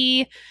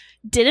she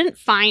didn't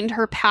find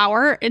her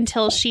power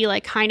until she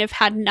like kind of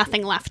had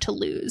nothing left to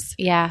lose.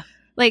 Yeah.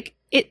 Like,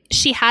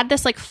 she had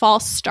this like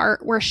false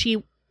start where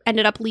she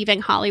ended up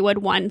leaving Hollywood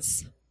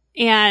once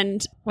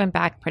and went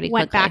back pretty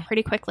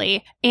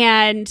quickly.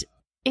 And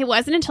it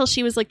wasn't until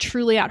she was like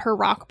truly at her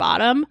rock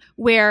bottom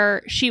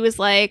where she was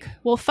like,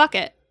 well, fuck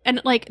it.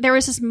 And like there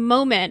was this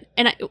moment,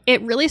 and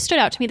it really stood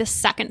out to me the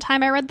second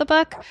time I read the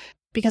book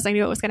because I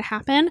knew it was going to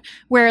happen,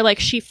 where like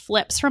she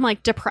flips from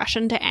like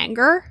depression to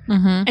anger,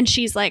 and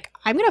she's like,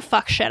 I'm going to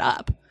fuck shit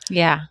up.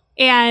 Yeah.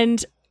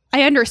 And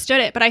I understood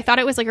it, but I thought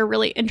it was like a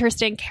really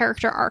interesting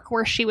character arc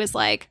where she was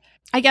like,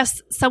 I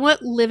guess,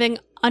 somewhat living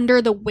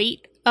under the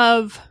weight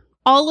of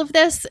all of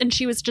this. And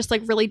she was just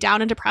like really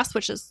down and depressed,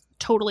 which is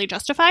totally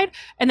justified.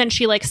 And then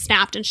she like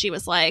snapped and she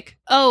was like,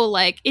 oh,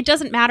 like it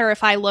doesn't matter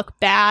if I look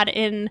bad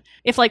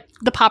if like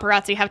the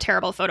paparazzi have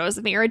terrible photos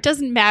of me, or it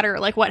doesn't matter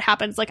like what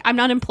happens. Like I'm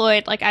not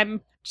employed. Like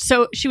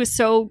she was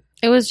so.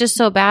 It was just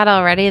so bad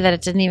already that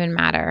it didn't even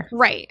matter.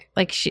 Right.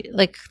 Like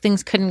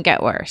things couldn't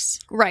get worse.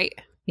 Right.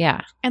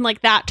 Yeah. And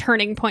like that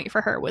turning point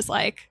for her was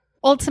like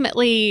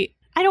ultimately,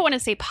 I don't want to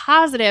say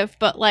positive,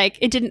 but like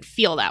it didn't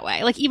feel that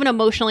way. Like even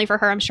emotionally for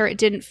her, I'm sure it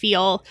didn't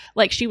feel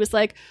like she was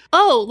like,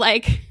 oh,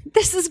 like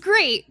this is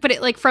great. But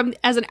it like from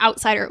as an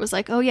outsider, it was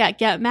like, oh yeah,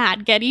 get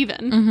mad, get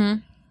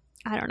even.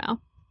 I don't know.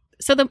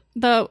 So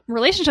the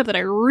relationship that I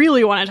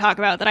really want to talk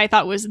about that I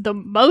thought was the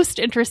most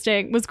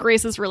interesting was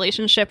Grace's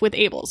relationship with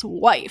Abel's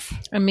wife,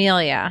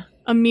 Amelia.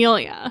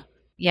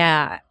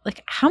 Yeah.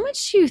 Like how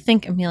much do you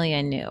think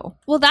Amelia knew?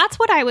 Well, that's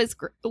what I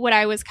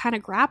was kind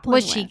of grappling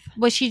with.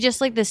 Was she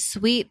just like this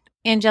sweet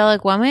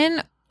angelic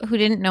woman who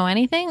didn't know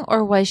anything,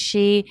 or was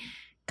she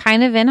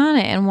kind of in on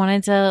it and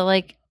wanted to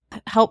like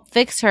help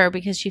fix her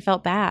because she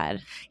felt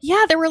bad?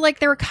 Yeah, there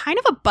were kind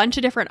of a bunch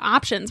of different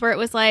options where it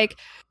was like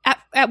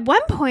at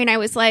one point I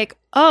was like,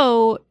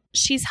 oh,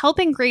 she's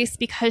helping Grace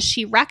because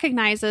she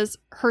recognizes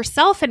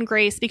herself in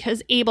Grace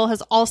because Abel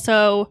has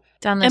also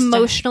done this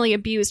emotionally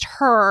abused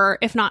her,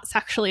 if not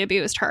sexually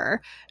abused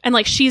her. And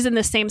like she's in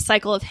the same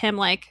cycle of him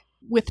like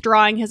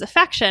withdrawing his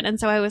affection. And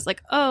so I was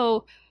like,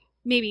 oh,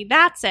 maybe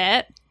that's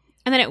it.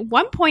 And then at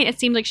one point it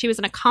seemed like she was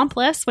an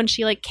accomplice when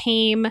she like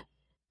came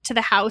to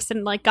the house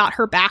and like got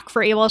her back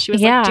for Abel. She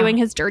was like doing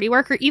his dirty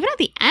work, or even at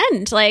the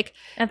end, like,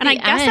 and I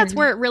guess that's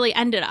where it really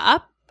ended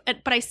up.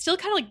 But I still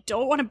kind of like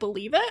don't want to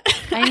believe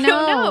it. I don't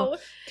know.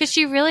 Because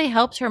she really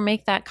helped her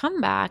make that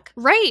comeback.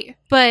 Right.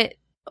 But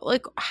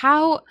like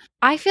how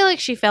I feel like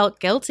she felt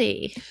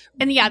guilty.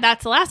 And yeah,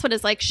 that's the last one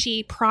is like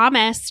she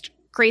promised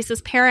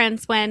Grace's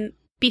parents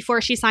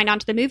before she signed on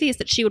to the movies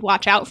that she would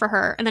watch out for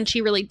her. And then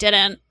she really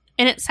didn't.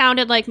 And it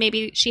sounded like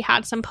maybe she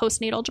had some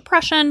postnatal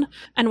depression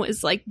and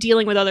was like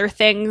dealing with other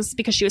things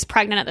because she was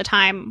pregnant at the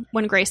time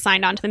when Grace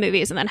signed on to the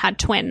movies and then had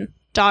twin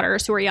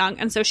daughters who were young.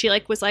 And so she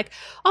like was like,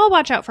 I'll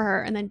watch out for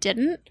her, and then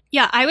didn't.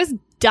 Yeah, I was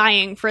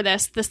dying for the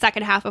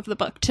second half of the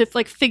book to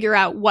like figure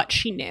out what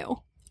she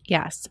knew.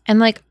 Yes. And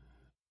like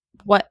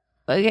what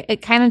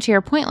it kind of to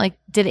your point, like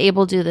did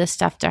Abel do this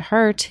stuff to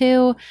her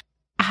too?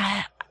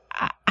 I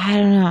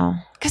don't know.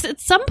 Because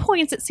at some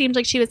points it seemed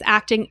like she was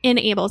acting in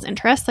Abel's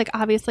interest. Like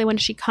obviously when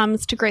she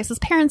comes to Grace's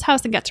parents'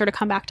 house and gets her to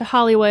come back to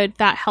Hollywood,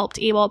 that helped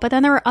Abel. But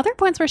then there were other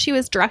points where she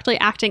was directly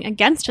acting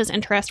against his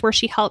interest, where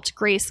she helped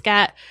Grace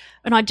get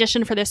an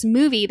audition for this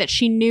movie that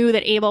she knew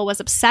that Abel was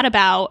upset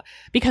about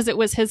because it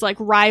was his like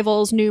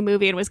rival's new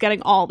movie and was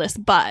getting all this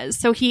buzz.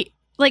 So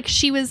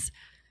she was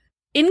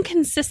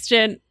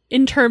inconsistent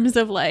in terms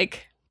of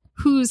like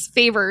whose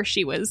favor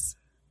she was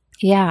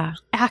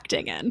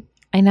acting in.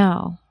 I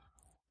know.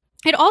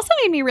 It also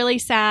made me really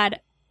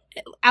sad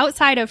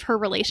outside of her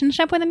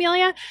relationship with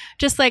Amelia,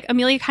 just like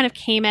Amelia kind of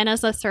came in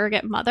as a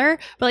surrogate mother,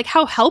 but like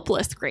how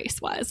helpless Grace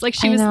was. Like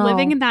she was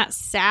living in that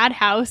sad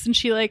house and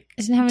she like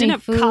didn't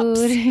have food. Cups.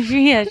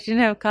 Yeah, she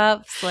didn't have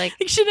cups. Like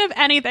she didn't have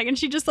anything. And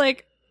she just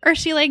like, or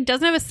she like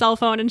doesn't have a cell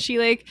phone and she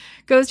like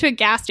goes to a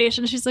gas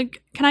station. She's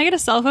like, can I get a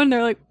cell phone?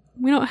 They're like,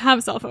 we don't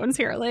have cell phones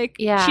here. Like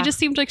she just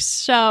seemed like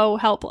so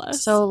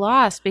helpless. So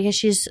lost because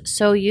she's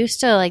so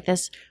used to like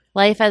this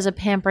life as a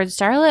pampered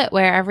starlet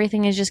where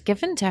everything is just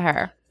given to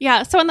her.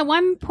 Yeah. So on the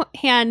one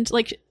hand,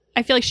 like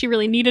I feel like she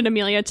really needed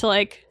Amelia to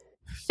like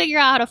figure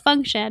out how to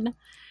function.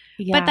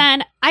 Yeah. But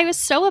then I was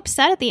so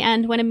upset at the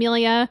end when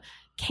Amelia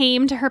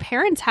came to her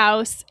parents'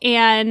 house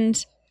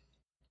and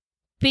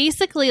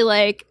basically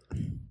like,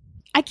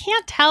 I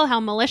can't tell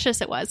how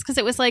malicious it was because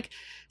it was like,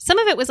 some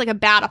of it was like a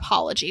bad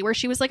apology where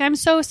she was like, I'm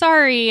so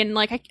sorry. And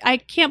like, I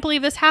can't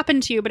believe this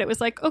happened to you. But it was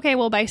like, okay,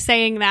 well, by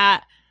saying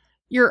that,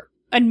 you're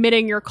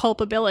admitting your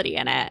culpability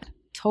in it.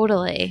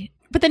 Totally.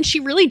 But then she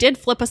really did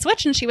flip a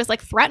switch and she was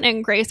like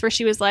threatening Grace where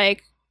she was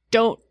like,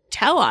 don't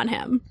tell on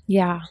him.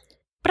 Yeah.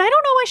 But I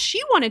don't know why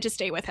she wanted to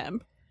stay with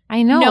him.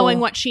 I know.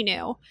 Knowing what she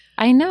knew.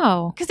 I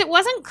know. Because it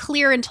wasn't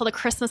clear until the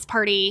Christmas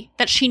party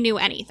that she knew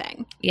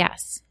anything.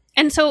 Yes.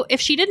 And so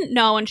if she didn't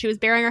know and she was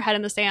burying her head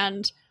in the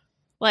sand,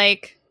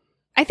 like,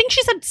 I think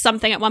she said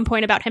something at one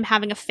point about him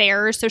having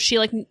affairs. So she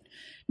like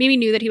maybe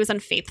knew that he was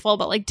unfaithful,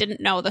 but like didn't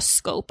know the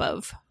scope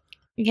of.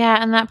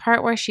 Yeah, and that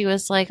part where she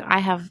was like, I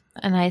have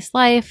a nice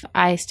life.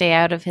 I stay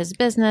out of his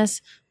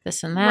business,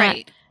 this and that.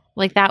 Right.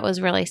 Like, that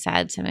was really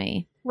sad to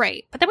me.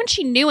 Right. But then when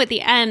she knew at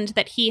the end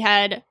that he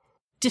had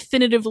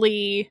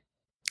definitively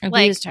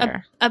Abused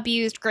her.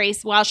 Abused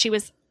Grace while she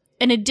was,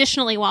 and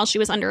additionally while she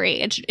was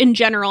underage in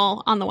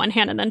general on the one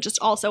hand, and then just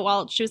also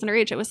while she was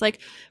underage. It was like,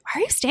 why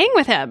are you staying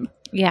with him?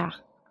 Yeah,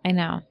 I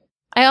know.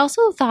 I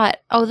also thought,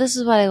 this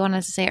is what I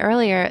wanted to say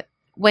earlier.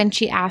 When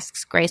she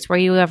asks Grace, were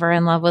you ever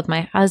in love with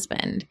my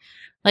husband?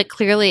 Like,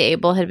 clearly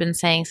Abel had been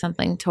saying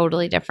something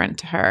totally different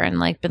to her and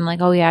like been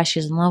like, oh yeah,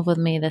 she's in love with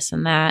me, this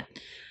and that.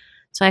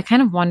 So I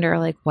kind of wonder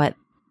like what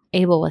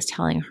Abel was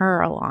telling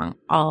her all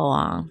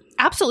along.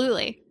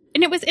 Absolutely.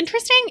 And it was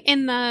interesting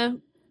in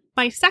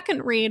my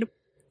second read.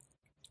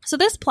 So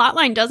this plot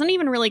line doesn't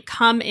even really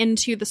come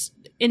into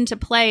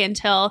play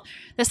until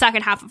the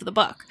second half of the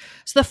book.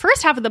 So the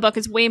first half of the book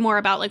is way more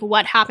about like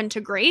what happened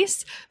to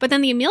Grace, but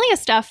then the Amelia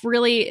stuff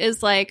really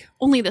is like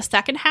only the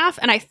second half.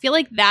 And I feel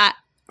like that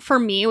for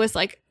me was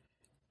like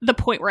the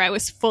point where I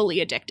was fully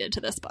addicted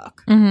to this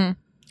book. Mm-hmm.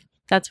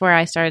 That's where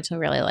I started to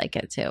really like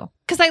it too.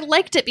 Because I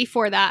liked it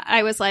before that.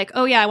 I was like,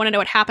 oh yeah, I want to know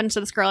what happened to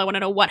this girl. I want to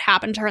know what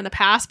happened to her in the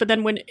past. But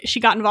then when she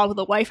got involved with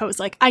the wife, I was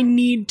like, I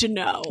need to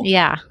know.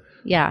 Yeah.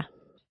 Yeah.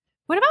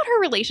 What about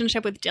her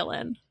relationship with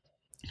Dylan?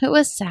 It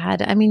was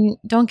sad. I mean,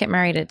 don't get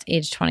married at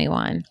age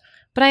 21.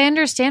 But I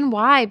understand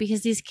why,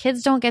 because these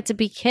kids don't get to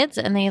be kids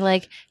and they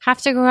like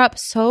have to grow up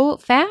so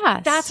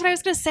fast. That's what I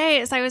was going to say.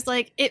 Is I was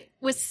like, it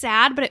was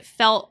sad, but it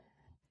felt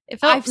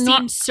I've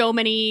seen so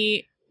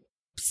many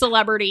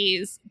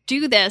celebrities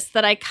do this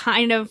that I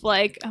kind of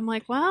like, I'm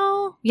like,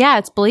 well. Yeah,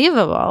 it's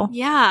believable.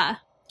 Yeah.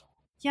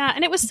 Yeah.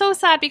 And it was so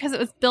sad because it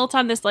was built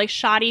on this like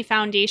shoddy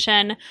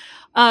foundation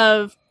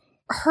of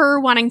her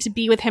wanting to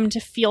be with him to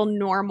feel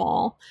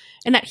normal,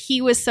 and that he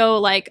was so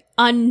like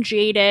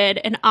unjaded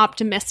and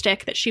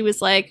optimistic that she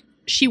was like,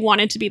 she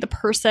wanted to be the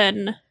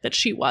person that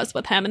she was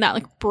with him, and that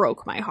like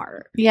broke my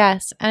heart.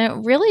 Yes, and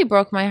it really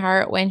broke my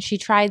heart when she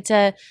tried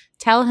to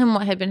tell him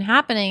what had been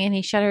happening and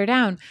he shut her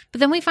down. But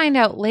then we find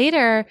out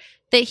later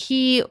that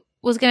he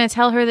was going to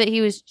tell her that he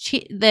was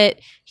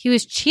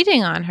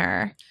cheating on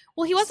her.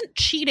 Well, he wasn't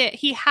cheated.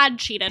 He had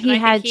cheated. He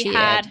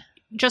had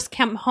just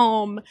come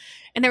home,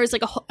 and there was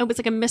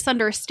like a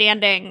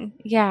misunderstanding.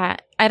 Yeah,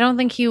 I don't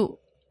think he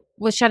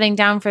was shutting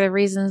down for the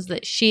reasons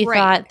that she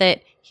thought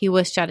that he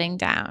was shutting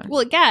down.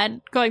 Well,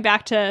 again, going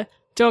back to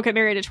don't get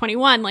married at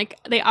 21, like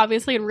they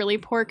obviously had really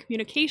poor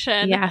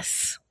communication.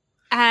 Yes.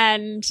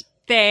 And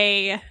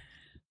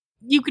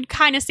you could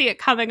kind of see it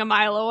coming a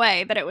mile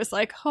away that it was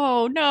like,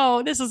 oh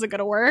no, this isn't going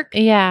to work.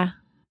 Yeah.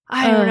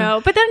 I don't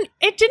know. But then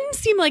it didn't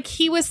seem like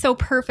he was so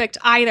perfect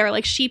either.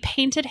 Like she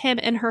painted him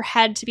in her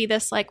head to be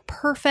this like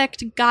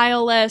perfect,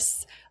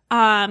 guileless,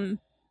 angelic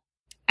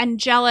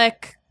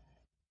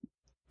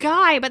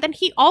guy. But then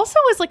he also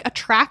was like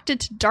attracted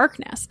to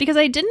darkness, because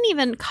I didn't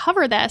even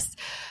cover this.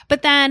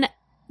 But then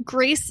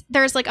Grace,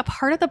 there's like a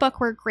part of the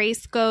book where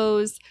Grace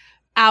goes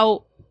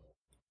out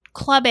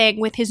clubbing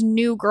with his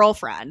new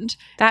girlfriend.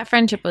 That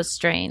friendship was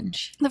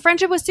strange. The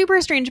friendship was super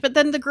strange, but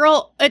then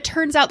it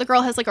turns out the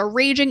girl has like a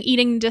raging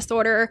eating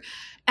disorder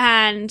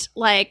and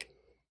like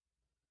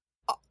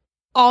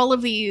all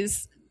of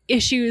these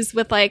issues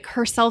with like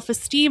her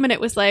self-esteem. And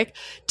it was like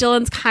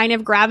Dylan's kind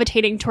of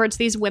gravitating towards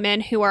these women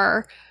who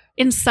are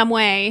in some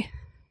way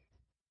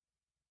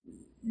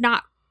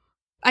not,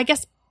 I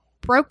guess,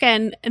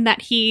 broken, and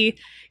that he's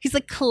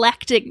like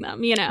collecting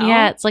them, you know?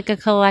 Yeah, it's like a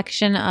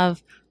collection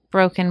of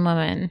broken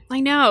women.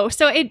 I know.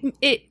 So it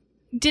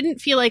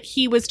didn't feel like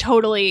he was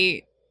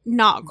totally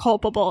not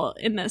culpable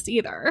in this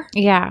either.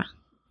 Yeah.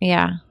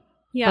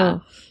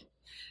 Oh.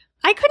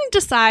 I couldn't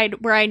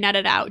decide where I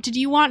netted out. Did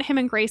you want him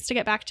and Grace to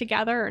get back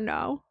together or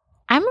no?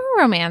 I'm a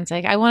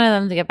romantic. I wanted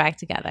them to get back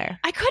together.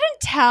 I couldn't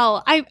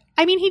tell. I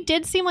mean, he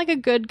did seem like a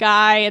good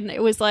guy, and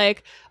it was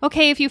like,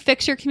 okay, if you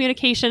fix your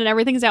communication and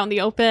everything's out in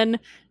the open,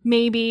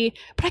 maybe.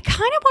 But I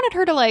kind of wanted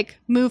her to like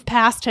move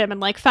past him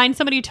and like find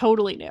somebody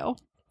totally new.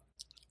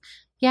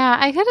 Yeah,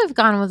 I could have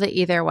gone with it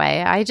either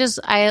way. I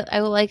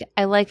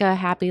like a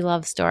happy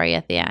love story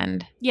at the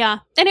end. Yeah.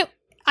 And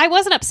I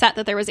wasn't upset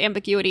that there was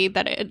ambiguity,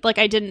 that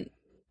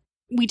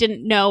we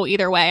didn't know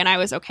either way, and I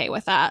was okay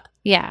with that.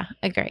 Yeah,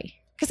 agree.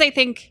 Because I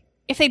think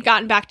if they'd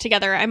gotten back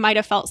together, I might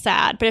have felt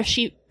sad, but if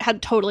she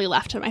had totally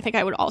left him, I think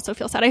I would also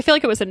feel sad. I feel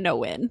like it was a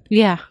no-win.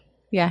 Yeah,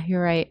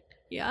 you're right.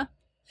 Yeah.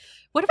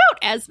 What about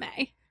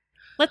Esme?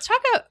 Let's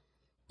talk about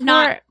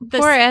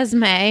poor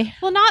Esme.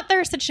 Well, not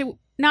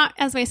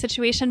Esme's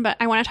situation, but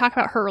I want to talk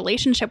about her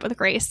relationship with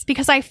Grace,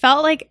 because I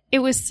felt like it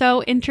was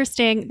so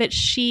interesting that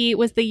she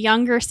was the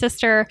younger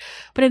sister,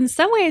 but in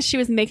some ways she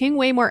was making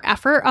way more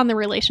effort on the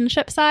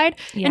relationship side.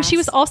 Yes. And she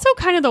was also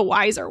kind of the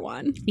wiser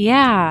one.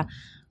 Yeah.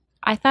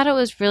 I thought it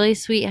was really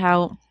sweet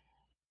how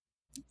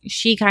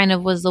she kind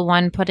of was the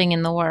one putting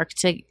in the work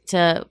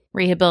to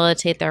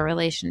rehabilitate their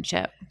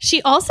relationship.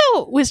 She also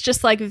was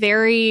just like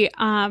very,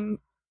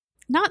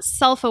 not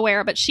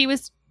self-aware, but she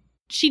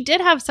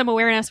did have some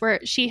awareness, where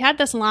she had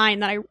this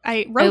line that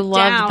I wrote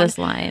down. I loved this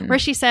line. Where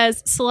she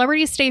says,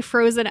 celebrities stay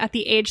frozen at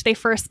the age they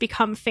first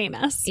become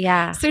famous.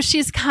 Yeah. So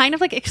she's kind of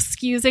like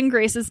excusing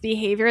Grace's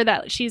behavior,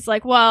 that she's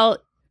like, well,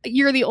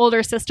 you're the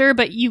older sister,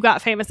 but you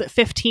got famous at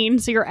 15,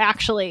 so you're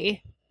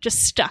actually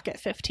just stuck at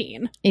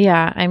 15.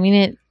 Yeah. I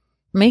mean,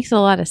 makes a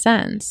lot of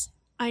sense.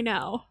 I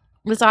know.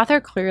 This author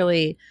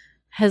clearly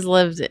has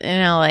lived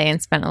in LA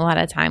and spent a lot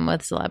of time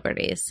with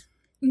celebrities.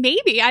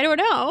 Maybe. I don't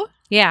know.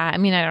 Yeah, I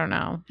mean, I don't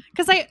know.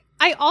 Because I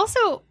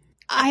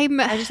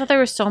just thought there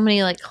were so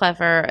many like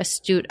clever,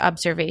 astute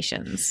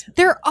observations.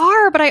 There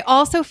are, but I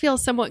also feel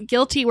somewhat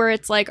guilty where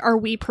it's like, are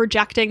we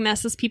projecting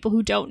this as people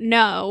who don't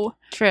know?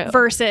 True.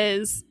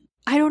 Versus,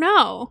 I don't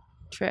know.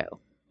 True.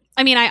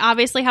 I mean, I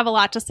obviously have a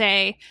lot to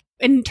say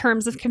in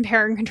terms of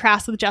compare and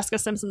contrast with Jessica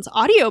Simpson's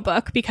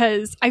audiobook,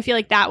 because I feel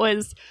like that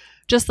was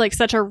just like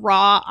such a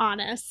raw,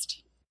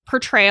 honest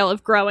portrayal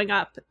of growing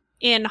up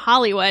in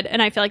Hollywood.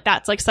 And I feel like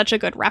that's like such a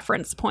good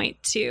reference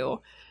point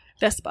to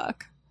this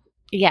book.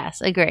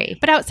 Yes, agree.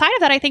 But outside of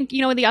that, I think,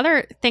 the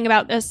other thing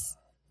about this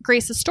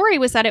Grace's story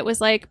was that it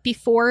was like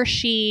before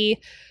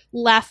she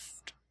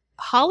left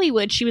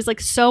Hollywood, she was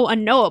like so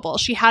unknowable.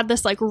 She had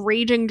this like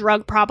raging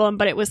drug problem,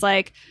 but it was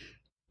like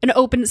an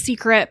open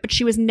secret, but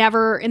she was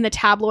never in the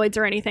tabloids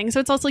or anything. So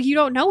it's also like you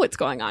don't know what's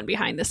going on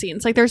behind the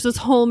scenes. Like there's this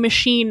whole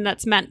machine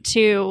that's meant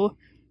to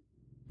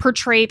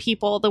portray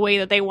people the way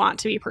that they want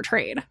to be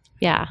portrayed.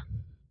 Yeah.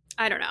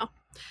 I don't know.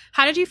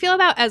 How did you feel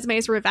about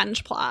Esme's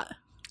revenge plot?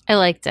 I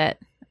liked it.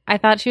 I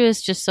thought she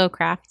was just so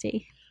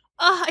crafty.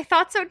 I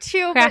thought so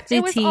too, Crafty but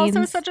it was teens.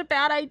 also such a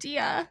bad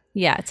idea.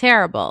 Yeah,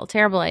 terrible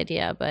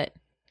idea, but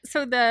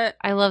So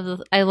I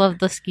love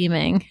the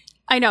scheming.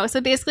 I know.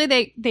 So basically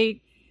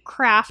they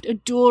craft a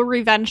dual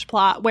revenge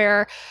plot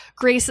where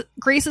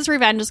Grace's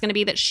revenge is going to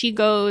be that she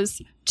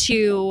goes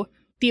to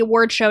the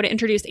award show to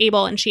introduce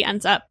Abel and she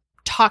ends up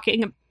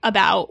talking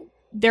about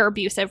their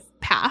abusive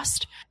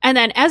past. And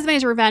then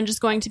Esme's revenge is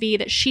going to be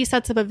that she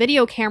sets up a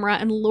video camera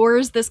and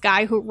lures this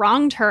guy who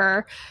wronged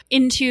her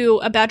into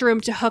a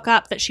bedroom to hook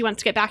up, that she wants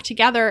to get back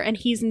together, and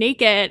he's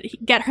naked,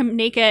 get him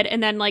naked,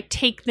 and then like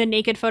take the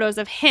naked photos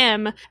of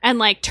him and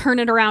like turn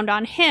it around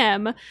on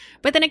him.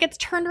 But then it gets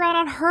turned around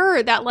on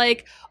her, that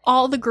like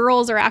all the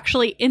girls are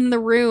actually in the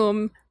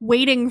room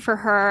waiting for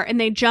her and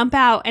they jump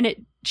out and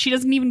she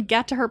doesn't even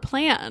get to her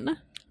plan.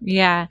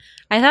 Yeah.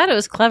 I thought it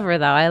was clever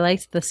though. I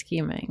liked the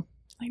scheming.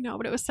 I know,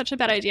 but it was such a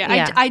bad idea.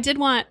 Yeah. I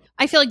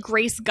feel like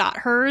Grace got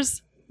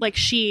hers. Like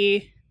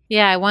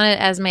Yeah, I wanted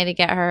Esme to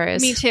get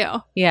hers. Me too.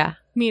 Yeah.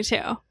 Me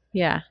too.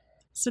 Yeah.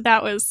 So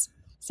that was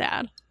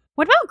sad.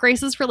 What about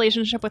Grace's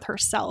relationship with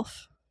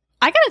herself?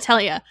 I gotta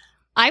tell you,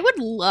 I would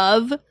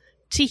love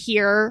to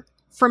hear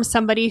from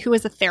somebody who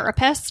is a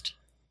therapist.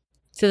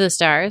 To the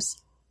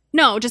stars?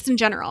 No, just in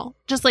general.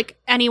 Just like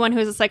anyone who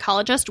is a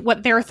psychologist,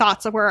 what their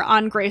thoughts were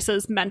on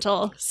Grace's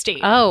mental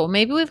state. Oh,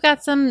 maybe we've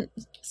got some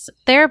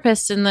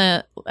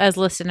therapists as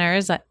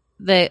listeners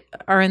that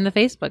are in the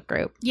Facebook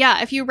group.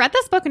 Yeah, if you read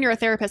this book and you're a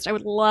therapist, I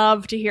would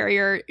love to hear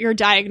your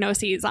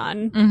diagnoses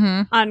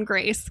on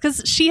Grace,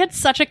 because she had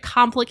such a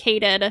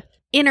complicated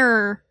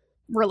inner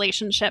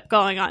relationship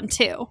going on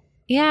too.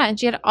 Yeah, and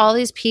she had all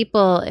these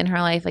people in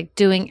her life like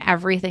doing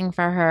everything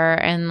for her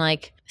and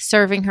like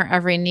serving her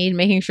every need,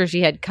 making sure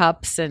she had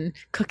cups and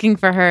cooking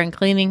for her and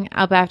cleaning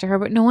up after her,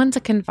 but no one to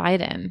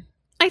confide in.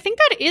 I think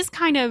that is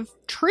kind of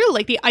true,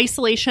 like the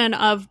isolation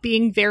of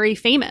being very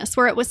famous,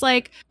 where it was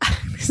like,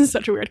 this is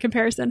such a weird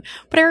comparison,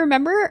 but I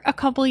remember a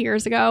couple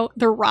years ago,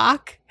 The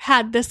Rock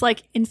had this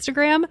like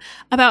Instagram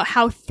about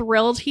how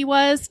thrilled he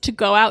was to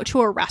go out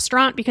to a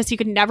restaurant because he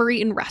could never eat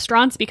in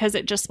restaurants because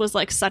it just was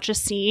like such a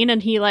scene.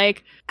 And he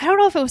like, I don't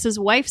know if it was his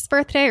wife's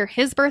birthday or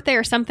his birthday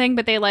or something,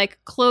 but they like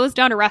closed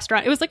down a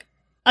restaurant. It was like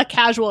a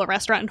casual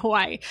restaurant in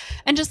Hawaii.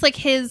 And just like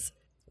his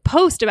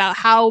post about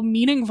how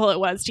meaningful it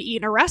was to eat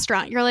in a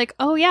restaurant, you're like,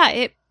 oh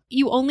yeah,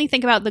 you only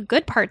think about the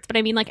good parts, but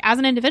I mean, like as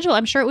an individual,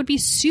 I'm sure it would be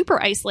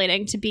super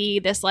isolating to be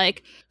this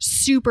like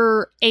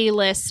super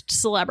A-list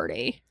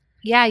celebrity.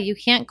 Yeah, you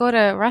can't go to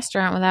a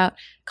restaurant without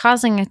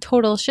causing a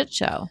total shit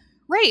show.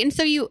 Right, and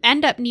so you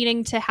end up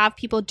needing to have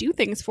people do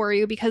things for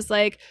you because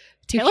like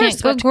Taylor can't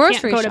Swift go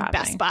grocery can't go shopping. to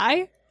Best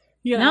Buy.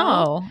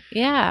 No,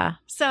 yeah.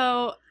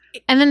 So,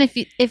 and then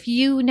if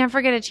you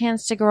never get a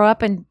chance to grow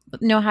up and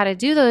know how to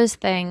do those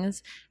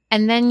things,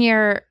 and then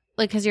you're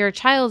like, because you're a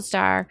child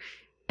star,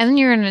 and then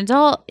you're an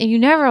adult, and you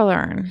never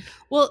learn.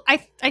 Well, I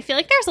feel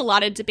like there's a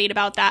lot of debate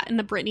about that in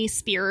the Britney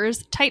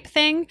Spears type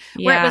thing,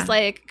 where it was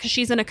like, because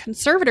she's in a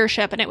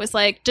conservatorship, and it was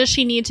like, does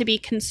she need to be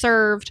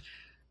conserved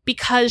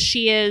because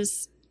she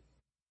is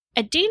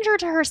a danger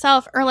to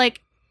herself? Or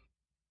like,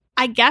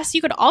 I guess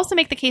you could also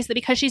make the case that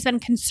because she's been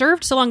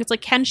conserved so long, it's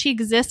like, can she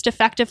exist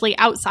effectively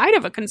outside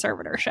of a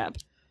conservatorship?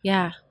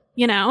 Yeah.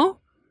 You know?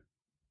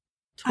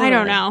 Totally. I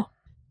don't know.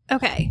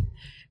 Okay.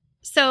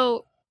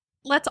 So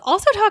let's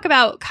also talk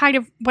about kind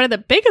of one of the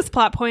biggest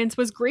plot points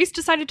was Grace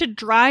decided to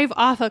drive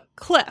off a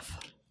cliff,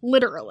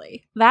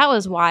 literally. That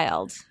was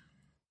wild.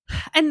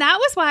 And that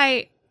was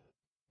why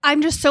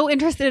I'm just so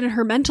interested in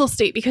her mental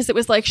state, because it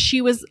was like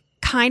she was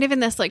kind of in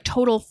this like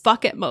total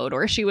fuck it mode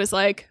where she was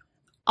like,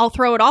 I'll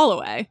throw it all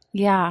away.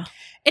 Yeah.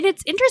 And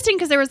it's interesting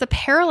because there was a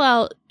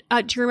parallel.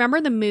 Do you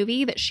remember the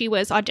movie that she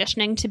was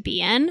auditioning to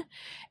be in?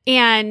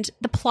 And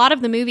the plot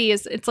of the movie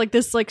is it's like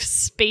this like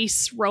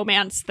space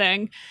romance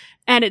thing.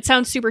 And it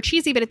sounds super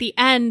cheesy, but at the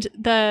end,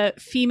 the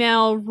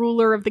female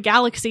ruler of the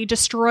galaxy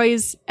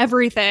destroys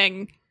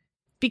everything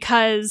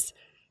because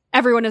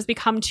everyone has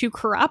become too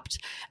corrupt.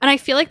 And I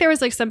feel like there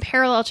was like some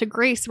parallel to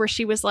Grace where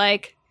she was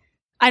like,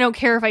 I don't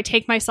care if I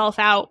take myself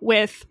out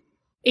with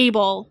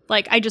Abel.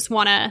 Like, I just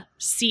want to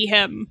see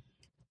him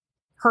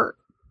hurt.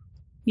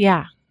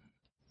 Yeah.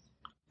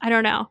 I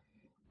don't know.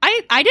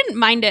 I didn't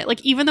mind it.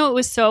 Like, even though it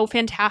was so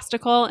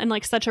fantastical and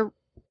like such a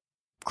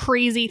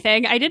crazy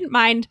thing, I didn't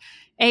mind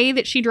A,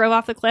 that she drove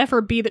off the cliff, or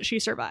B, that she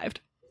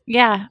survived.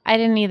 Yeah, I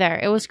didn't either.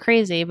 It was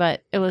crazy,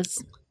 but it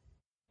was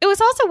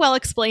also well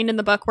explained in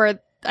the book where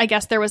I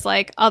guess there was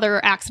like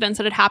other accidents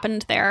that had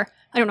happened there.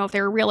 I don't know if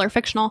they were real or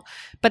fictional,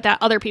 but that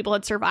other people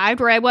had survived,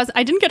 where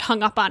I didn't get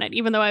hung up on it,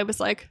 even though I was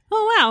like,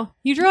 oh wow,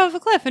 you drove off a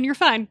cliff and you're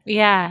fine.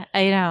 Yeah,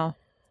 I know.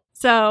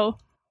 So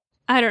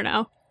I don't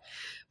know.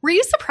 Were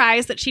you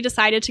surprised that she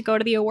decided to go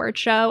to the award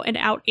show and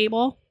out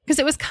Abel? Because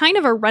it was kind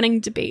of a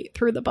running debate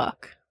through the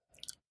book.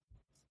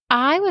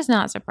 I was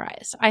not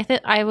surprised.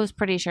 I was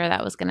pretty sure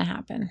that was going to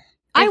happen.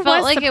 I felt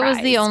was like surprised. it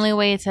was the only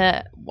way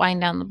to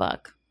wind down the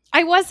book.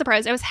 I was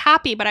surprised. I was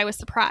happy, but I was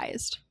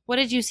surprised. What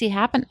did you see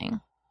happening?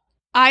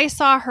 I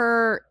saw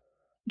her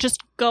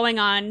just going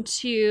on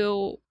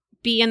to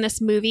be in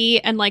this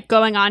movie and like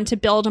going on to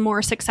build a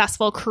more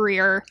successful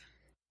career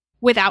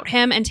without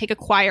him and take a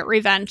quiet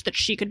revenge that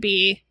she could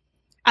be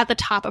at the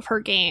top of her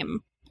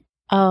game.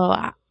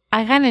 Oh,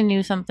 I kind of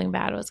knew something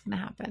bad was going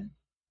to happen.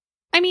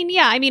 I mean,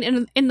 yeah,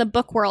 in the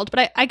book world,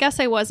 but I guess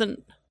I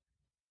wasn't,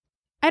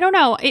 I don't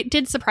know. It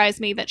did surprise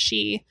me that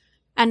she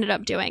ended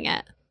up doing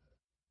it.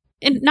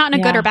 And not in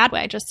a good or bad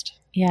way, just,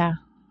 yeah,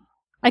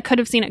 I could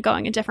have seen it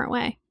going a different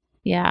way.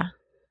 Yeah.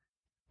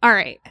 All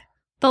right.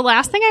 The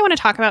last thing I want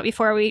to talk about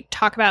before we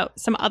talk about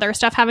some other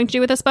stuff having to do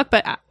with this book,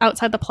 but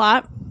outside the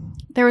plot,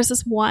 there was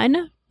this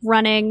one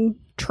running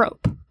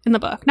trope in the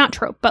book. Not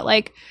trope, but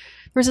like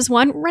there was this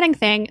one running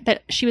thing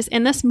that she was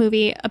in this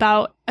movie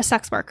about a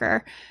sex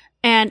worker,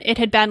 and it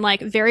had been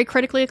like very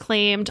critically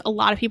acclaimed. A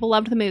lot of people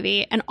loved the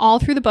movie, and all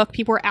through the book,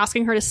 people were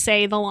asking her to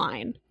say the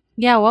line.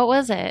 Yeah, what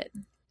was it?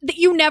 That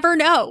you never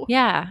know.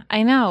 Yeah,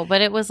 I know,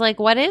 but it was like,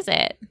 what is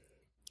it?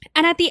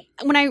 And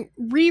when I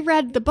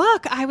reread the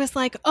book, I was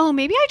like, oh,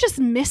 maybe I just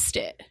missed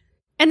it.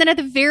 And then at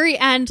the very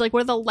end, like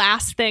one of the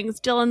last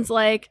things, Dylan's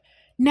like,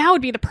 now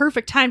would be the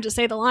perfect time to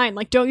say the line.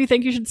 Like, don't you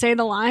think you should say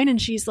the line?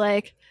 And she's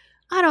like,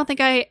 I don't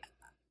think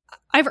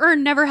I've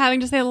earned never having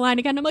to say the line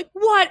again. I'm like,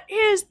 what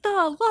is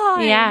the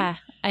line? Yeah,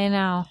 I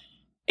know.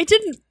 It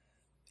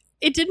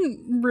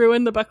didn't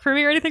ruin the book for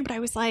me or anything, but I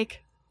was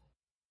like,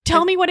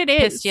 tell me what it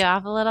is. Pissed you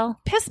off a little?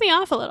 Pissed me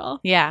off a little.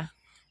 Yeah.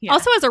 Yeah.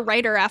 Also, as a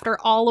writer, after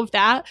all of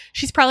that,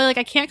 she's probably like,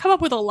 I can't come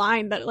up with a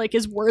line that like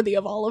is worthy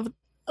of all of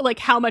like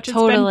how much it's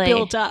been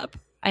built up.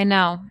 I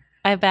know.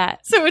 I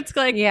bet. So it's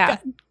like, yeah.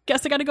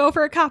 Guess I got to go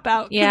for a cop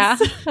out. Yeah,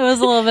 it was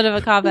a little bit of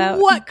a cop out.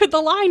 What could the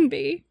line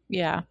be?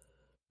 Yeah.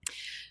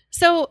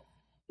 So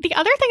the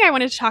other thing I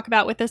wanted to talk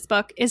about with this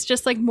book is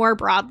just like more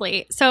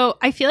broadly. So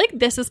I feel like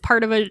this is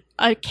part of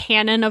a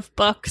canon of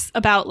books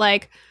about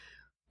like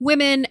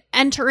women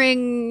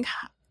entering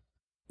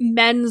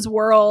men's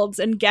worlds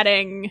and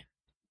getting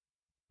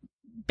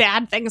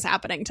bad things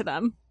happening to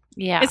them.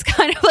 Yeah. It's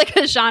kind of like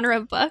a genre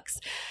of books.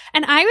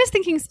 And I was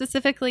thinking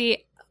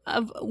specifically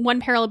of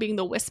one parallel being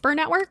the Whisper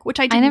Network, which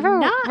I never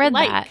read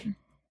like. that.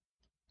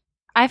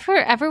 I've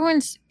heard everyone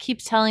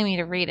keeps telling me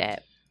to read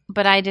it,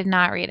 but I did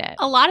not read it.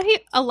 A lot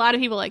of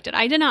people liked it.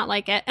 I did not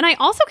like it. And I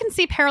also can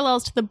see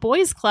parallels to The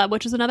Boys Club,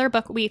 which is another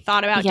book we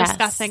thought about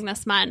discussing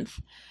this month.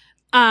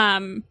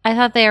 I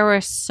thought there were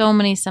so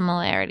many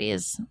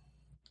similarities.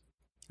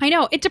 I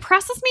know. It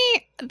depresses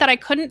me that I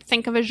couldn't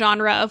think of a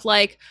genre of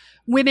like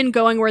women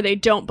going where they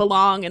don't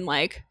belong and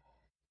like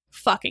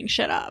fucking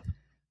shit up.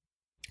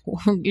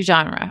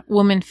 Genre.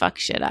 Woman fuck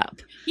shit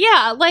up.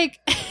 Yeah, like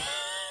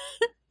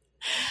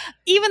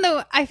even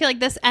though I feel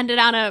like this ended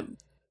on a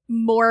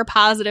more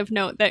positive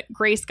note that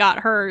Grace got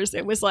hers,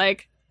 it was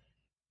like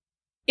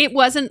it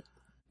wasn't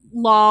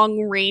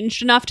long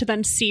ranged enough to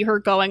then see her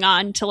going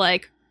on to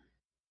like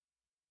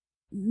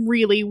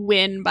really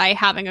win by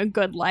having a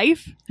good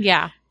life.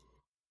 Yeah.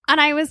 And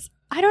I was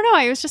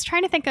just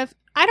trying to think of,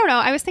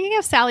 I was thinking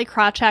of Sally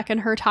Krawcheck and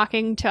her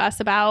talking to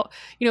us about,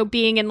 you know,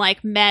 being in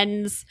like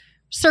men's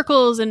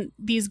circles and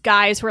these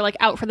guys who are like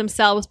out for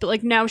themselves, but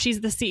like now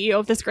she's the CEO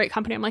of this great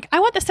company. I'm like, I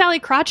want the Sally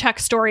Krawcheck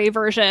story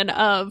version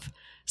of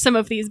some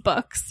of these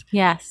books.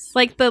 Yes.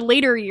 Like the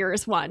later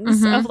years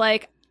ones of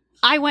like,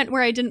 I went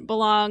where I didn't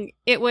belong.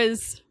 It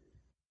was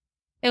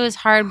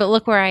hard, but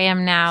look where I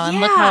am now, and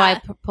look how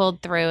I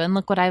pulled through, and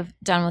look what I've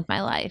done with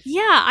my life.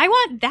 Yeah, I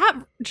want that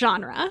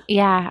genre.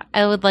 Yeah,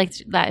 I would like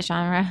that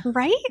genre.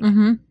 Right?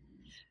 Mm-hmm.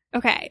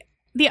 Okay.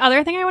 The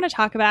other thing I want to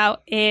talk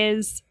about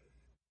is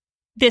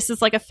this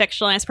is like a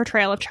fictionalized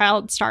portrayal of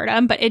child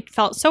stardom, but it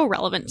felt so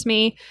relevant to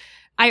me.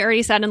 I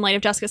already said in light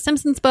of Jessica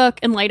Simpson's book,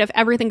 in light of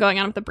everything going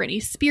on with the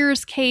Britney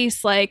Spears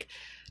case, like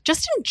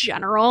just in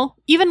general,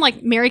 even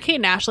like Mary-Kate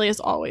and Ashley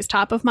is always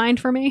top of mind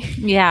for me.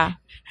 Yeah.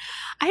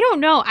 I don't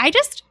know.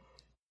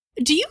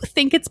 Do you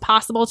think it's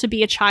possible to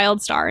be a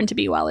child star and to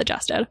be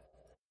well-adjusted?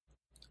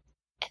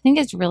 think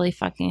it's really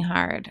fucking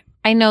hard.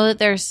 I know that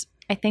there's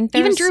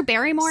Even Drew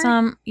Barrymore?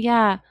 some,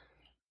 yeah.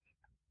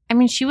 I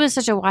mean, she was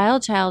such a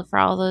wild child for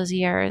all those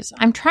years.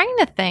 I'm trying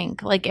to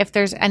think, like, if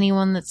there's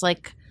anyone that's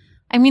like,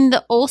 I mean,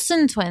 the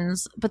Olsen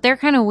twins, but they're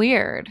kind of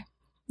weird.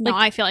 No,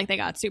 I feel like they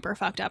got super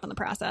fucked up in the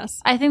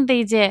process. I think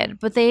they did,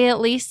 but they at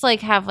least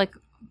like have like,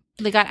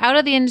 they got out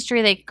of the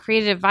industry. They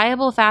created a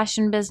viable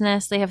fashion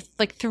business. They have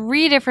like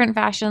 3 different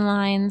fashion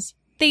lines.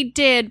 They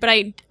did, but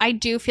I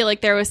do feel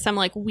like there was some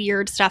like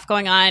weird stuff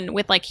going on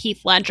with like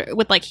Heath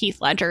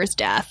Ledger's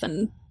death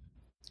and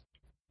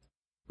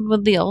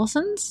With the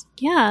Olsens?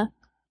 yeah.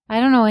 I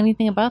don't know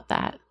anything about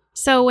that.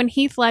 So when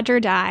Heath Ledger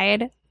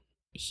died,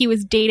 he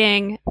was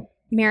dating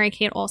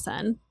Mary-Kate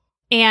Olsen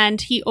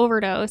and he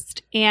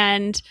overdosed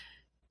and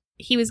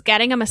he was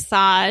getting a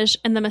massage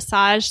and the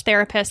massage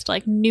therapist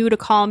like knew to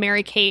call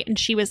Mary-Kate and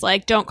she was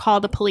like, don't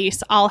call the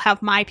police. I'll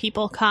have my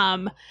people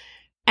come.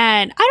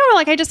 And I don't know,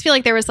 like I just feel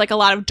like there was like a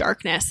lot of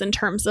darkness in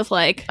terms of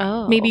like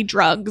maybe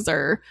drugs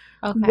or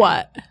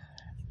what.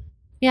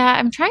 Yeah,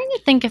 I'm trying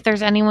to think if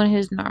there's anyone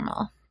who's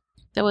normal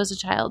that was a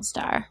child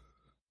star.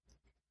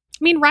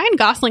 I mean, Ryan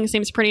Gosling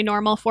seems pretty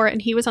normal for it,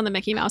 and he was on the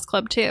Mickey Mouse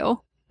Club,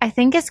 too. I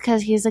think it's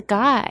because he's a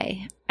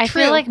guy. I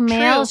feel like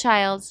male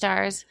child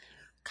stars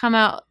come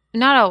out,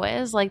 not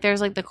always. Like,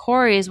 there's, like, the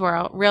Coreys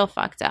were real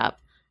fucked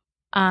up.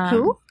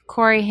 Who?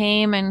 Corey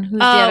Haim and who's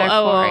the other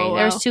Corey?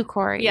 There's 2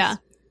 Coreys. Yeah.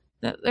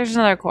 There's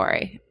another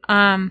Corey.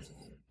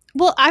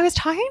 Well, I was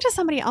talking to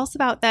somebody else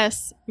about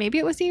this. Maybe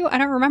it was you. I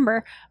don't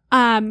remember.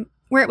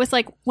 Where it was,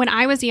 like, when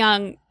I was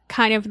young,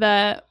 kind of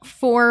the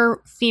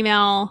 4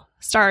 female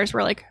stars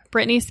were, like,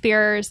 Britney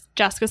Spears,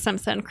 Jessica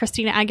Simpson,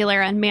 Christina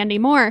Aguilera, and Mandy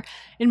Moore.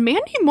 And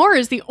Mandy Moore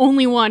is the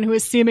only one who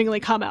has seemingly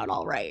come out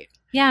all right.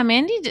 Yeah,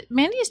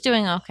 Mandy's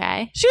doing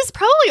okay. She was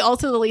probably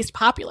also the least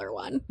popular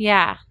one.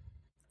 Yeah.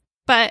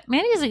 But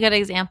Mandy's a good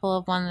example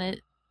of one that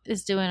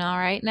is doing all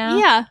right now.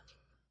 Yeah.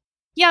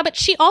 Yeah, but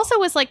she also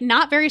was like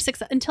not very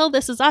successful until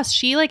This Is Us.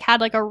 She like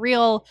had like a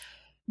real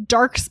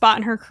dark spot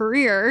in her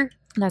career.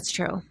 That's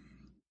true.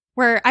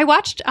 Where I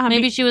watched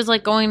maybe she was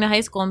like going to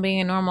high school and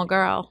being a normal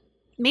girl.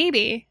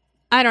 Maybe.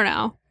 I don't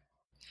know.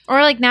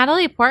 Or like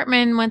Natalie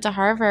Portman went to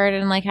Harvard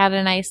and like had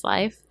a nice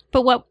life.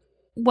 But what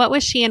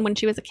was she in when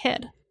she was a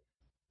kid?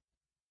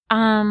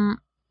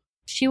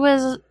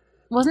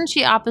 Wasn't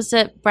she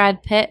opposite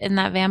Brad Pitt in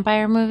that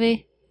vampire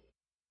movie?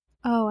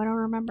 Oh, I don't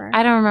remember.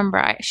 I don't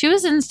remember. She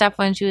was in stuff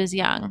when she was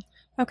young.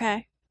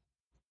 Okay.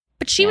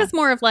 But she was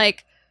more of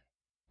like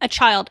a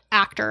child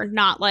actor,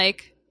 not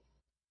like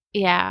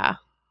a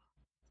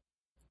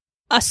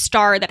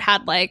star that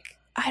had like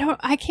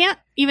I can't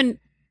even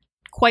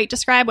quite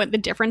describe what the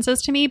difference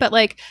is to me, but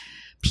like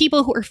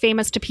people who are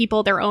famous to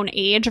people their own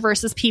age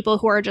versus people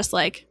who are just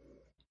like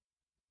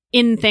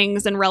in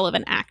things and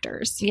relevant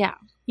actors. Yeah.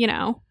 You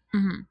know?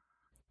 Mm-hmm.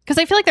 Because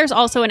I feel like there's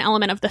also an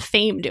element of the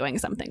fame doing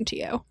something to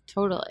you.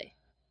 Totally.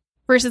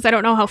 Versus I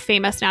don't know how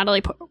famous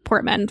Natalie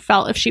Portman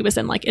felt if she was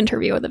in like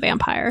Interview with the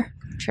Vampire.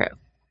 True.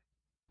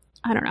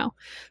 I don't know.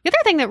 The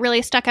other thing that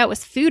really stuck out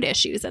was food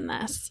issues in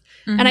this.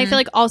 Mm-hmm. And I feel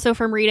like also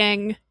from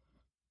reading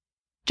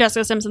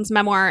Jessica Simpson's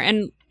memoir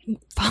and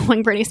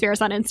following Britney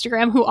Spears on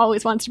Instagram, who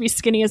always wants to be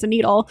skinny as a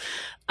needle,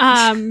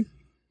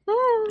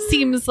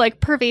 seems like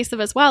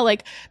pervasive as well.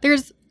 Like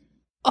there's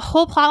a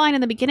whole plot line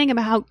in the beginning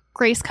about how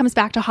Grace comes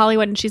back to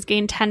Hollywood and she's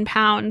gained 10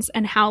 pounds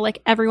and how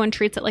like everyone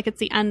treats it like it's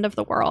the end of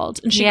the world.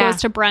 And she goes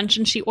to brunch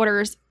and she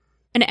orders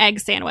an egg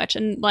sandwich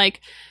and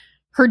like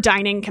her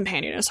dining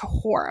companion is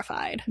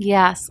horrified.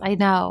 Yes, I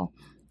know.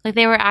 Like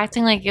they were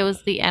acting like it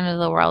was the end of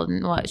the world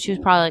and what she was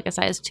probably like a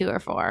size 2 or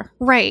 4.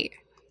 Right.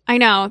 I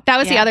know. That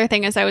was the other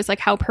thing is I was like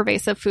how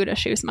pervasive food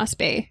issues must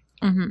be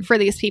for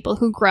these people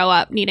who grow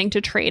up needing to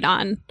trade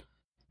on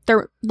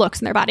their looks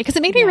and their body. Because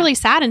it made me really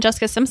sad in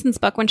Jessica Simpson's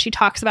book when she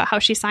talks about how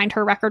she signed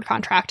her record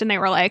contract and they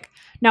were like,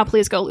 now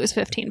please go lose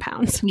 15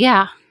 pounds.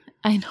 Yeah,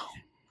 I know.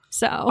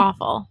 So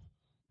awful.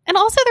 And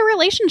also the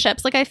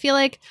relationships. Like I feel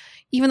like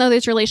even though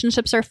those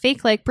relationships are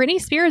fake, like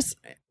Britney Spears,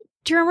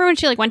 do you remember when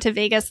she like went to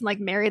Vegas and like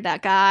married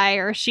that guy,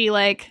 or she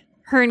like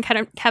her and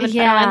Kevin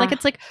Federline? Like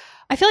it's like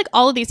I feel like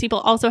all of these people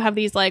also have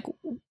these like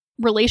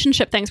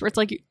relationship things where it's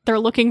like they're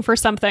looking for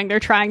something, they're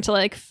trying to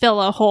like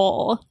fill a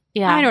hole.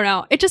 Yeah. I don't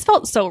know. It just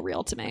felt so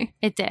real to me.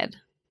 It did.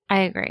 I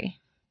agree.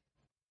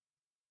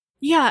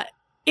 Yeah.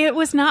 It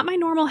was not my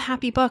normal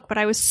happy book, but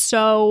I just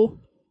found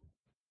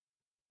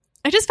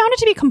it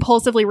to be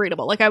compulsively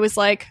readable. Like I was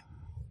like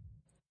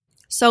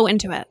so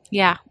into it.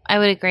 Yeah, I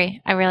would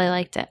agree. I really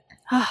liked it.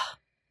 All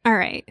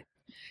right.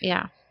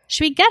 Yeah.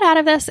 Should we get out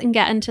of this and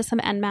get into some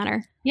end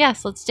matter?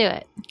 Yes, let's do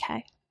it.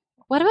 Okay.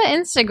 What about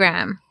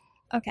Instagram?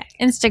 Okay.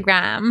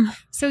 Instagram.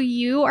 So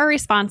you are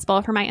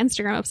responsible for my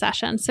Instagram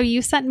obsession. So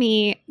you sent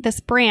me this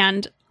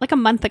brand like a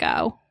month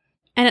ago,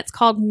 and it's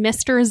called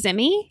Mr.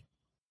 Zimi.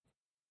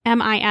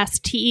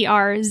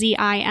 MisterZimi.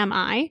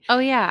 Oh,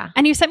 yeah.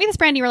 And you sent me this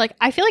brand. And you were like,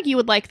 I feel like you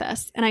would like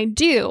this. And I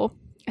do.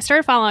 I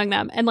started following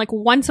them. And like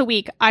once a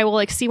week, I will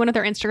like see one of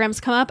their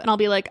Instagrams come up and I'll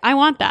be like, I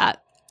want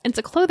that. And it's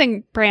a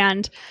clothing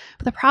brand.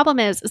 But the problem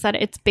is that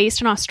it's based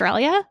in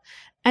Australia.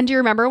 And do you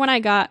remember when I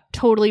got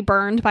totally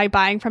burned by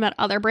buying from that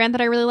other brand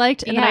that I really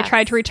liked? And then I Yes.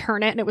 tried to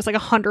return it and it was like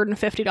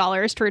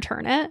 $150 to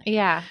return it.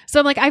 Yeah. So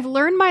I'm like, I've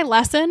learned my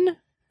lesson,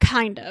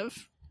 kind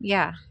of.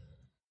 Yeah.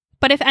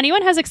 But if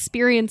anyone has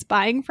experience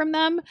buying from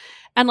them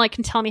and like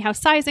can tell me how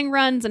sizing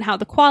runs and how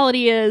the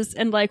quality is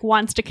and like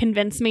wants to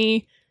convince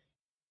me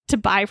to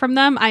buy from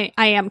them, I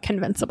am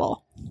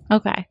convincible.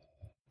 Okay.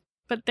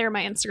 But they're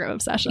my Instagram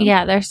obsession.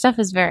 Yeah, their stuff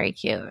is very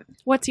cute.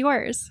 What's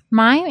yours?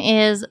 Mine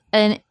is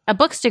a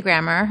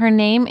bookstagrammer. Her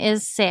name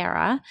is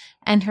Sarah,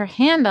 and her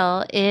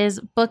handle is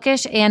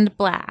Bookish and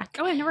Black.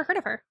 Oh, I've never heard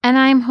of her. And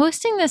I'm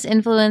hosting this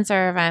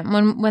influencer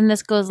event. When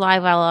this goes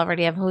live, I'll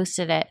already have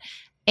hosted it.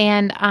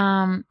 And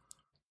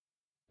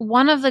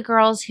one of the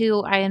girls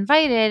who I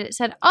invited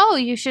said, "Oh,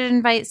 you should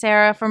invite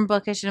Sarah from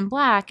Bookish and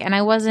Black." And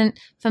I wasn't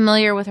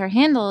familiar with her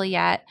handle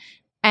yet.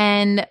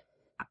 And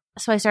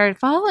so I started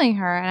following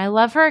her, and I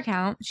love her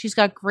account. She's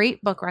got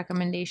great book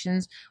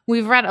recommendations.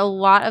 We've read a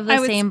lot of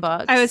the same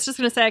books. I was just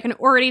going to say, I can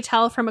already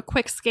tell from a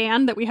quick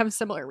scan that we have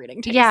similar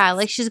reading tastes. Yeah,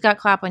 like she's got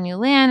Clap When You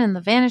Land and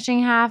The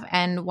Vanishing Half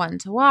and One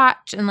to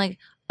Watch and like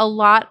a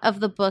lot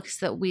of the books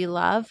that we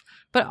love,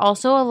 but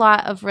also a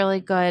lot of really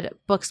good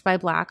books by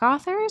Black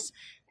authors.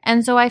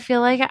 And so I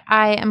feel like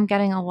I am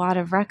getting a lot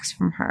of recs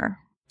from her.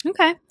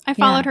 Okay. I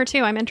followed her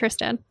too. I'm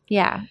interested.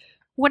 Yeah.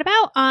 What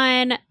about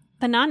on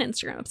the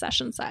non-Instagram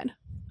obsession side?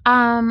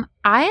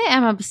 I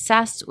am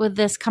obsessed with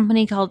this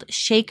company called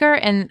Shaker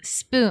and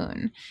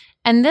Spoon.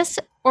 And this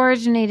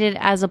originated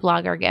as a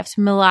blogger gift.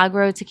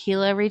 Milagro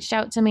Tequila reached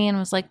out to me and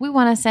was like, "We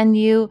want to send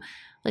you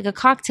like a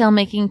cocktail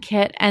making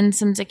kit and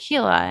some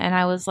tequila." And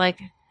I was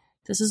like,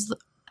 this is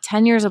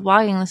 10 years of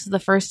blogging. This is the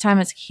first time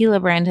a tequila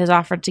brand has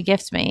offered to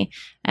gift me.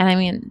 And I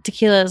mean,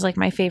 tequila is like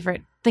my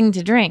favorite thing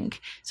to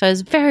drink. So I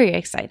was very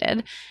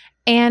excited.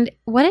 And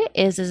what it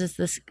is it's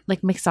this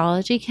like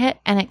mixology kit,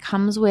 and it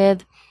comes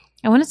with,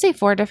 I want to say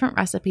 4 different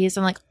recipes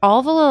and like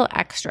all the little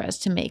extras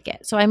to make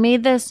it. So I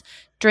made this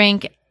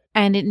drink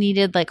and it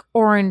needed like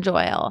orange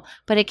oil,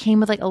 but it came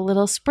with like a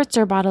little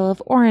spritzer bottle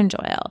of orange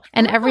oil,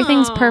 and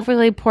everything's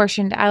perfectly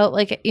portioned out.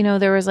 Like, you know,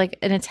 there was like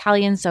an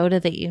Italian soda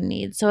that you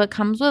need. So it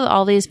comes with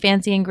all these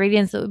fancy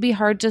ingredients that would be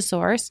hard to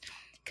source.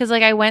 Cause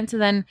like I went to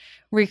then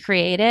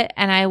recreate it,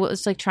 and I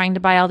was like trying to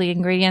buy all the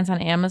ingredients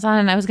on Amazon,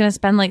 and I was going to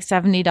spend like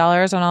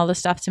 $70 on all the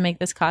stuff to make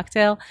this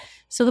cocktail.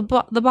 So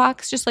the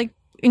box just like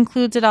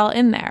includes it all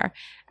in there.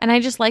 And I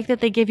just like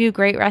that they give you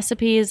great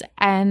recipes,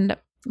 and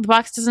the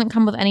box doesn't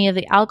come with any of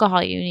the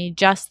alcohol you need,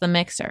 just the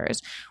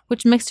mixers,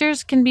 which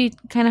mixers can be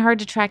kind of hard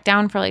to track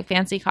down for like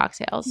fancy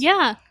cocktails.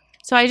 Yeah.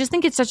 So I just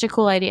think it's such a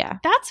cool idea.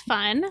 That's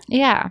fun.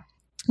 Yeah.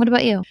 What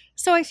about you?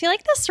 So I feel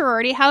like the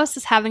sorority house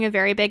is having a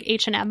very big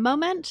H&M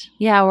moment.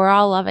 Yeah, we're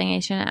all loving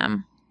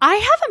H&M. I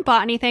haven't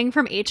bought anything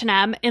from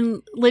H&M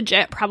in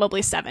legit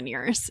probably 7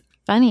 years.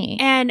 Funny.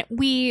 And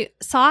we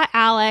saw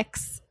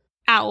Alex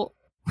out.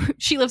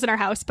 She lives in our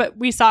house, but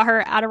we saw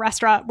her at a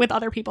restaurant with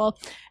other people,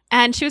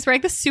 and she was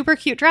wearing this super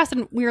cute dress,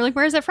 and we were like,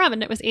 "Where is it from?"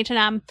 And it was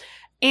H&M.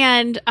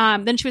 And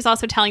then she was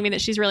also telling me that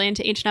she's really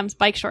into H&M's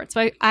bike shorts.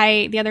 So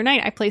I the other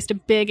night I placed a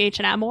big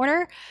H&M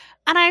order,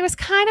 and I was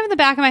kind of in the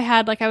back of my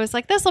head, like I was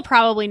like, this will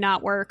probably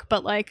not work,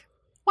 but like,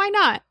 why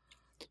not?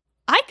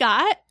 I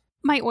got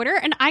my order,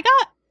 and I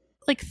got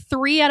like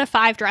 3 out of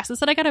 5 dresses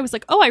that I got. I was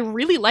like, oh, I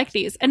really like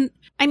these. And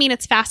I mean,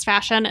 it's fast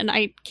fashion, and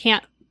I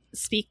can't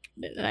speak,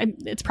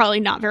 it's probably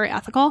not very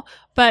ethical,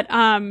 but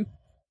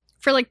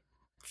for like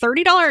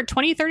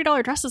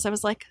 $30 dresses, I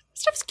was like,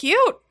 this stuff's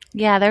cute.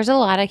 Yeah, there's a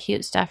lot of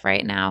cute stuff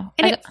right now.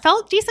 And it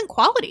felt decent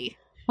quality.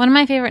 One of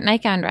my favorite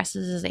nightgown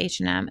dresses is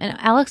H&M. And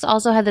Alex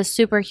also had this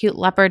super cute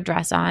leopard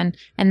dress on,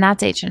 and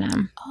that's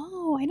H&M.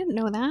 Oh, I didn't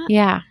know that.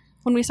 Yeah.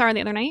 When we saw her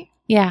the other night?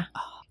 Yeah.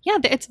 Yeah,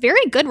 it's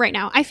very good right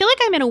now. I feel like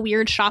I'm in a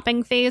weird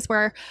shopping phase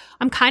where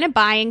I'm kind of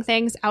buying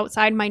things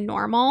outside my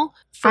normal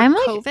for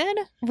COVID.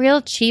 Real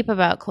cheap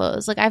about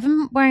clothes. Like, I've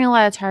been wearing a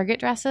lot of Target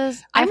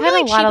dresses. I've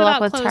really had a lot of luck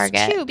with clothes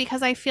Target too,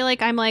 because I feel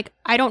like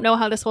I don't know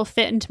how this will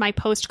fit into my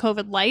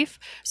post-COVID life.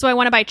 So I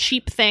want to buy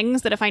cheap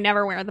things that if I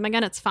never wear them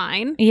again, it's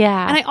fine.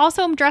 Yeah. And I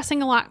also am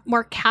dressing a lot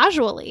more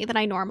casually than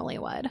I normally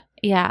would.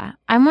 Yeah.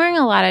 I'm wearing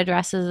a lot of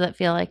dresses that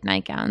feel like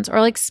nightgowns,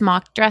 or like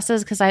smock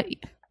dresses, because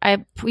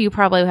you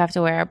probably have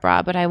to wear a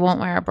bra, but I won't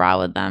wear a bra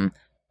with them.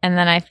 And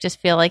then I just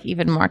feel like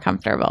even more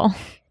comfortable.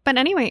 But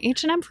anyway,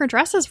 H&M for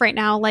dresses right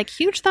now, like,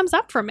 huge thumbs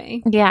up for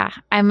me. Yeah,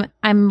 I'm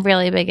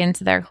really big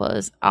into their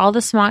clothes. All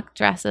the smock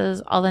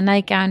dresses, all the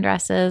nightgown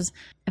dresses.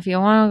 If you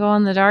want to go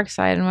on the dark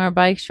side and wear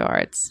bike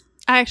shorts.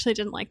 I actually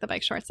didn't like the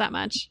bike shorts that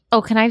much.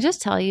 Oh, can I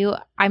just tell you,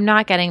 I'm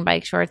not getting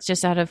bike shorts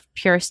just out of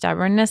pure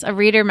stubbornness. A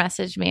reader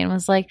messaged me and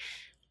was like,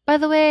 by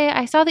the way,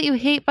 I saw that you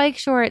hate bike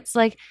shorts.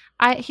 Like,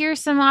 here's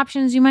some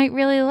options you might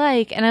really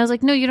like. And I was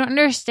like, no, you don't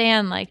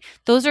understand. Like,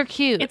 those are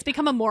cute. It's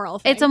become a moral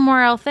thing. It's a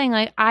moral thing.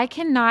 Like, I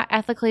cannot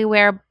ethically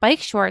wear bike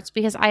shorts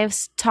because I have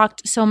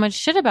talked so much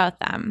shit about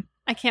them.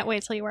 I can't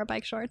wait till you wear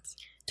bike shorts.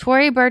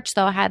 Tory Burch,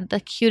 though, had the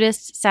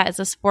cutest set. It's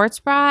a sports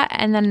bra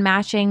and then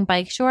matching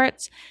bike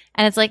shorts.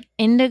 And it's like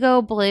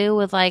indigo blue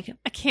with like...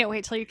 I can't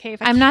wait till you cave.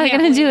 I'm not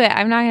going to do it.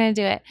 I'm not going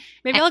to do it.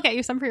 Maybe I'll get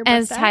you some for your birthday.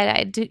 And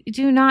it's tie-dye.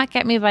 Do not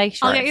get me bike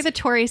shorts. I'll get you the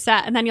Tory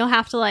set, and then you'll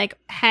have to like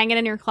hang it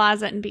in your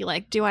closet and be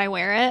like, do I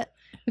wear it?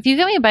 If you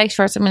get me bike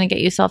shorts, I'm going to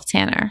get you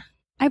self-tanner.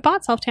 I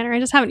bought self-tanner. I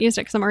just haven't used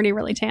it because I'm already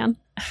really tan.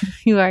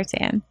 You are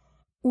tan.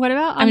 What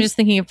about... I'm just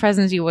thinking of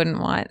presents you wouldn't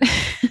want.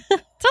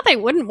 It's not that I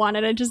wouldn't want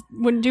it. It just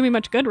wouldn't do me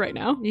much good right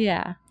now.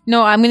 Yeah.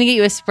 No, I'm going to get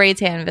you a spray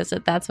tan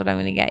visit. That's what I'm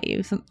going to get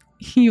you. So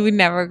you would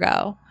never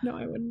go. No,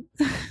 I wouldn't.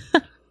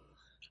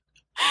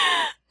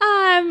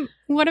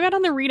 What about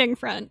on the reading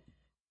front?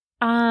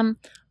 On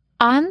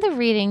the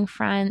reading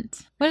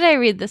front, what did I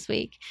read this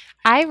week?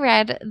 I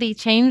read The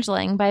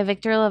Changeling by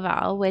Victor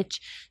LaValle,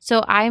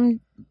 so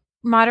I'm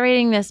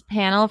moderating this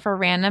panel for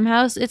Random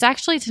House. It's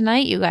actually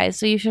tonight, you guys,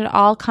 so you should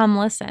all come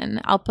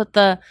listen. I'll put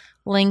the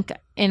link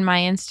in my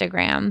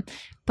Instagram.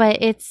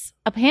 But it's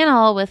a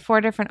panel with 4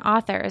 different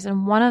authors,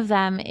 and one of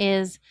them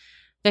is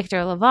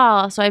Victor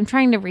LaValle. So I'm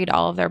trying to read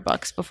all of their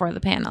books before the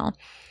panel.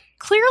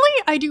 Clearly,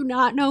 I do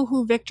not know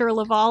who Victor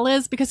LaValle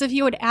is, because if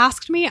you had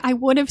asked me, I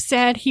would have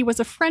said he was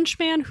a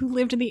Frenchman who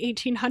lived in the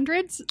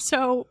 1800s.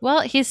 So,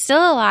 well, he's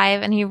still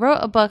alive, and he wrote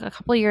a book a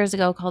couple years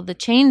ago called The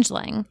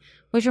Changeling,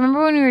 which,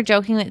 remember when we were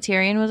joking that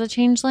Tyrion was a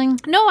changeling?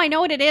 No, I know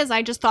what it is.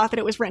 I just thought that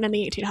it was written in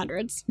the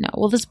 1800s. No,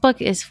 well, this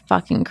book is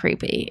fucking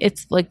creepy.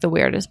 It's like the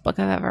weirdest book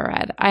I've ever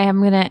read. I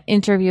am going to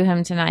interview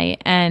him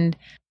tonight, and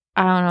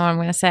I don't know what I'm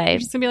going to say. You're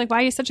just going to be like,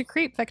 why are you such a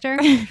creep, Victor?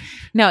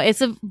 No,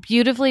 it's a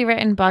beautifully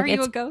written book. Are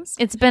you a ghost?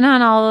 It's been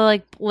on all the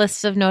like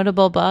lists of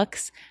notable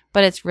books,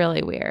 but it's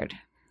really weird.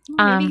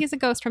 Well, maybe he's a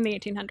ghost from the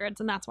 1800s,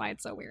 and that's why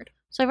it's so weird.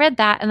 So I read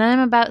that, and then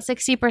I'm about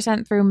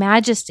 60% through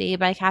Majesty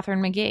by Catherine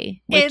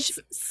McGee. It's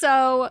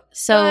so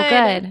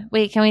good.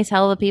 Wait, can we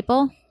tell the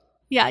people?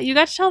 Yeah, you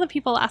got to tell the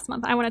people last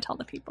month. I want to tell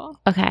the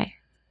people. Okay.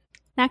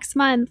 Next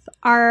month,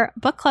 our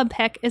book club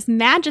pick is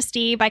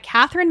Majesty by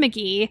Catherine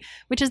McGee,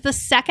 which is the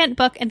second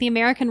book in the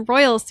American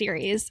Royals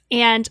series.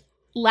 And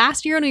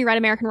last year when we read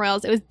American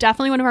Royals, it was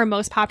definitely one of our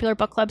most popular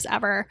book clubs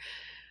ever.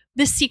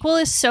 The sequel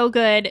is so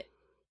good.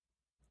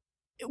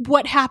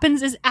 What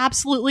happens is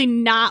absolutely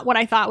not what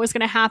I thought was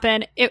going to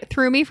happen. It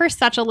threw me for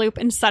such a loop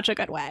in such a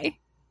good way.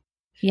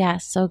 Yeah,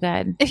 so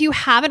good. If you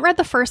haven't read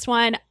the first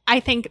one, I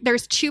think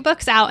there's 2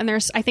 books out, and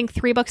there's, I think,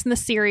 3 books in the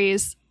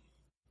series,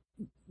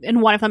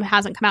 and one of them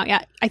hasn't come out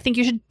yet. I think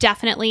you should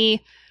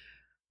definitely,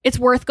 it's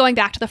worth going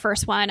back to the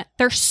first one.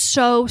 They're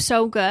so,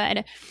 so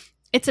good.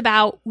 It's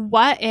about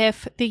what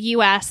if the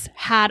U.S.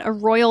 had a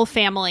royal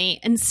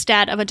family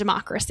instead of a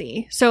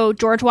democracy. So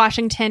George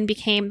Washington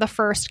became the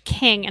first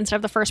king instead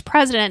of the first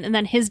president, and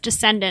then his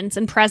descendants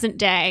in present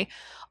day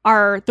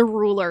are the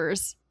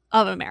rulers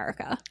of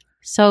America.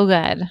 So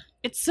good.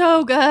 It's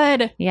so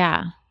good.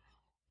 Yeah.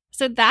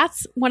 So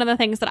that's one of the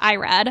things that I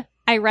read.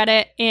 I read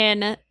it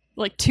in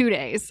like 2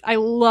 days. I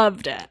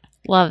loved it.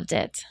 Loved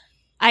it.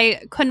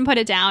 I couldn't put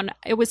it down.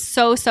 It was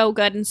so, so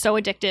good and so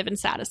addictive and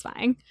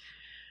satisfying.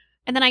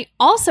 And then I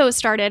also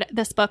started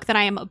this book that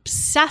I am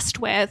obsessed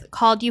with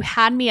called You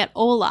Had Me at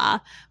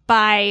Ola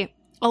by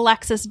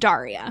Alexis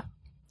Daria.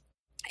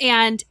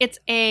 And it's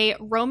a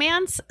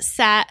romance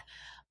set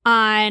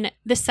on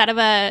the set of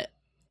a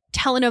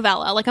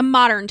telenovela, like a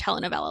modern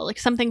telenovela, like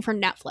something for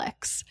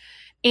Netflix.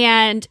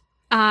 And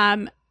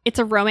it's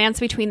a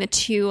romance between the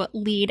 2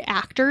 lead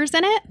actors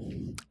in it.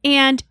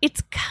 And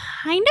it's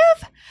kind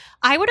of,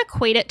 I would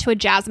equate it to a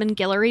Jasmine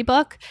Guillory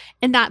book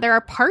in that there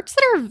are parts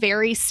that are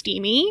very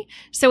steamy.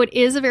 So it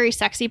is a very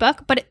sexy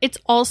book, but it's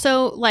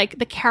also like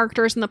the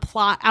characters and the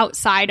plot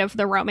outside of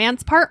the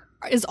romance part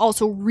is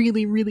also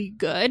really, really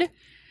good.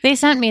 They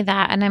sent me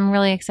that, and I'm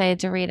really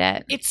excited to read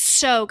it. It's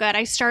so good.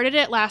 I started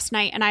it last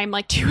night, and I'm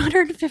like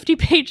 250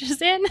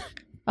 pages in.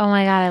 Oh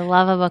my God, I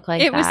love a book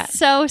like that. It was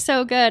so,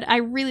 so good. I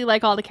really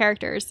like all the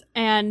characters.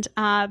 And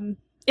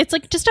it's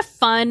like just a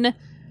fun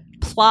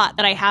plot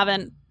that I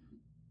haven't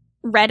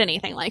read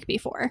anything like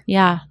before.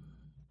 Yeah.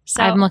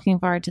 So I'm looking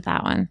forward to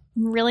that one.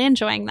 I'm really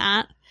enjoying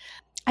that.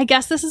 I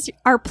guess this is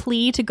our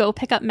plea to go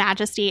pick up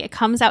Majesty. It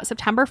comes out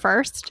September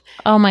 1st.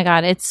 Oh my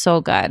God, it's so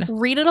good.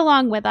 Read it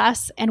along with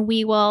us, and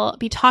we will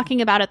be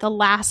talking about it the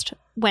last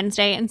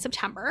Wednesday in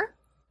September.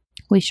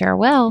 We sure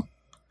will.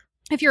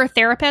 If you're a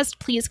therapist,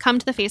 please come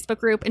to the Facebook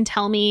group and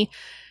tell me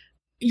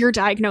your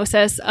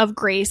diagnosis of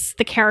Grace,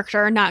 the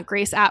character, not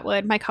Grace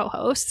Atwood, my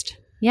co-host.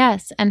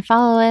 Yes, and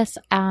follow us.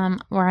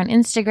 We're on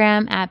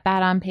Instagram at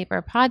Bad on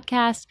Paper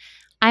Podcast.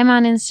 I'm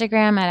on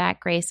Instagram at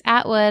Grace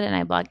Atwood, and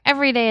I blog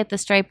every day at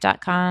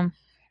thestripe.com.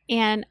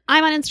 And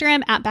I'm on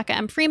Instagram at Becca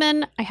M.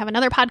 Freeman. I have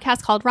another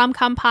podcast called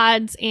Romcom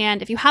Pods,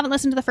 and if you haven't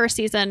listened to the first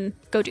season,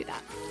 go do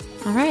that.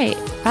 All right.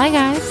 Bye,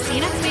 guys. See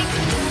you next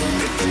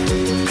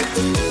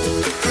week.